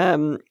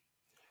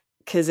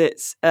 because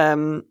it's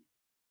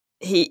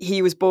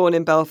he was born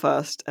in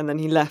Belfast and then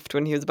he left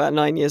when he was about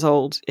 9 years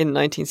old in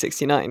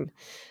 1969,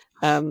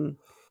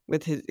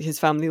 with his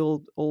family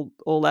all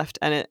left,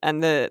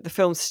 and the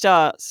film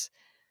starts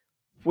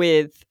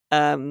with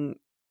a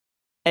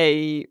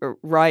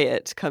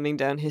riot coming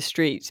down his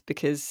street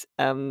because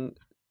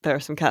there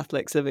are some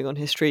Catholics living on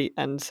his street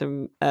and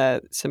some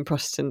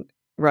Protestant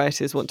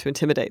rioters want to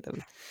intimidate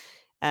them.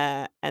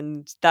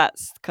 And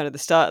that's kind of the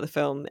start of the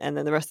film, and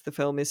then the rest of the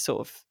film is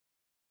sort of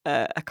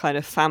a kind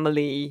of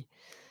family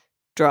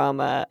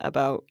drama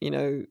about, you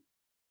know,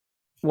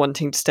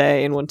 wanting to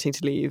stay and wanting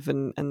to leave,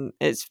 and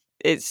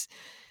it's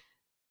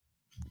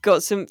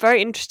got some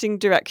very interesting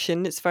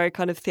direction. It's very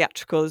kind of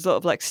theatrical. There's a lot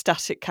of like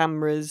static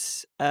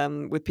cameras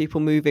with people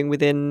moving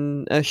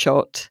within a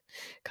shot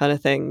kind of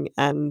thing,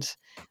 and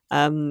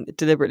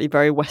deliberately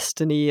very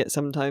westerny at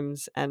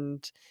sometimes.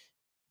 And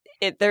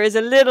there is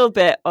a little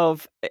bit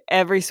of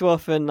every so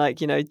often,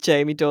 like, you know,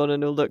 Jamie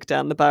Dornan will look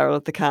down the barrel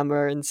of the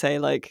camera and say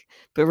like,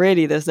 but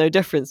really there's no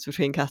difference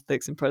between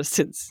Catholics and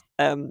Protestants.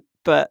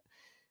 But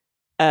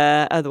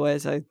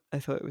otherwise I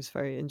thought it was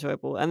very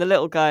enjoyable. And the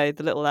little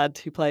lad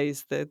who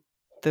plays the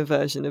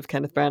version of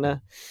Kenneth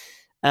Branagh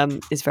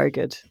is very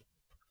good.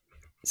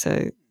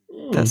 So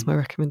that's my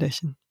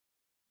recommendation.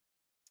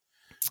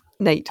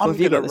 Nate, what have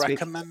you got this week?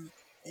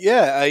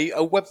 Yeah,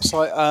 a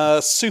website,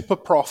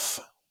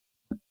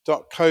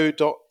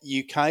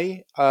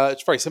 superprof.co.uk.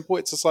 It's very simple.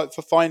 It's a site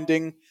for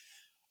finding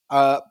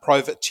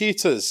private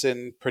tutors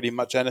in pretty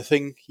much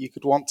anything you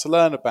could want to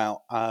learn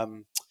about.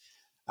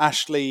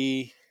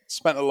 Ashley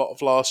spent a lot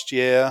of last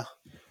year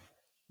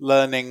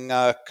learning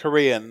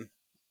Korean,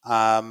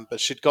 but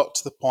she'd got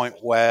to the point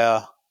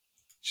where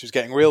she was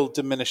getting real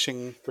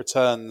diminishing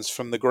returns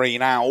from the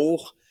Green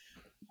Owl.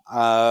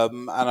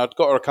 And I'd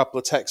got her a couple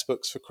of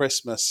textbooks for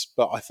Christmas,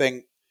 but I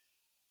think,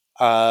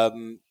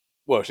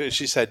 well,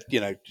 she said, you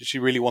know, she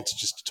really wanted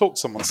just to talk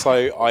to someone.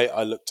 So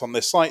I looked on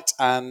this site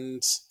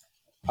and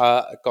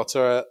got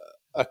her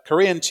a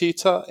Korean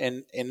tutor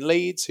in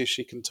Leeds who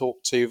she can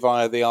talk to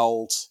via the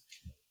old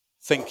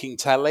Thinking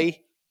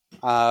Telly.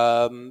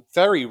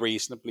 Very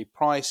reasonably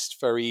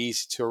priced, very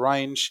easy to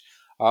arrange.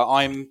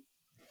 I'm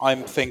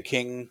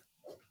thinking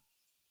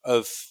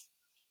of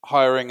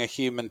hiring a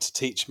human to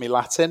teach me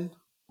Latin,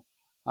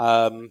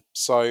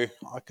 so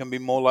I can be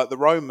more like the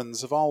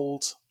Romans of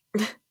old.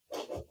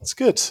 It's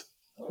good.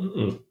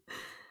 Mm-mm.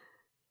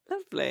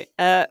 Lovely.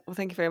 Well,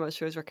 thank you very much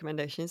for those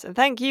recommendations. And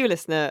thank you,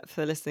 listener,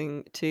 for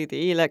listening to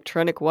the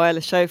Electronic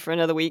Wireless Show for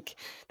another week.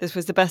 This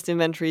was the Best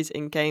Inventories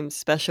in Games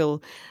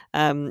special.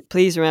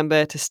 Please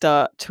remember to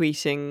start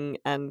tweeting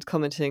and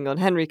commenting on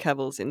Henry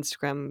Cavill's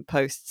Instagram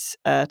posts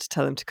to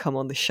tell him to come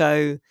on the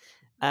show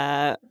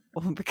or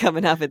become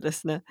an avid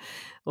listener,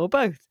 or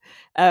both.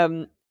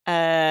 But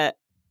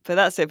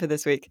that's it for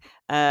this week.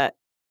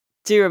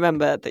 Do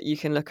remember that you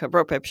can look up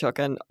Rock Paper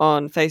Shotgun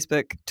on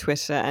Facebook,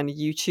 Twitter, and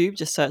YouTube.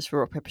 Just search for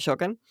Rock Paper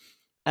Shotgun.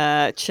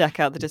 Check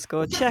out the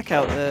Discord, check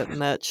out the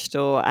merch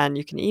store, and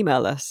you can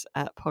email us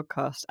at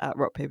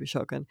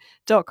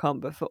podcast@rockpapershotgun.com.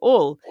 But for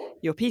all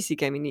your PC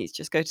gaming needs,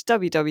 just go to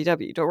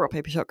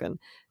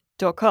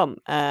www.rockpapershotgun.com.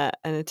 And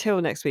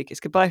until next week,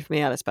 it's goodbye from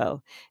me, Alice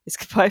Bell. It's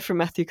goodbye from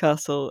Matthew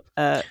Castle,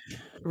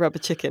 Rubber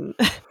Chicken.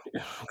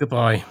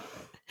 Goodbye.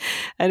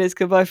 And it's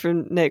goodbye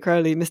from Nate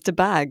Crowley, Mr.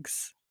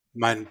 Bags.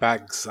 Mine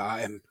bags are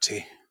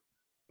empty.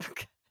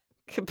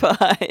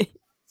 Goodbye.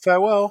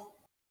 Farewell.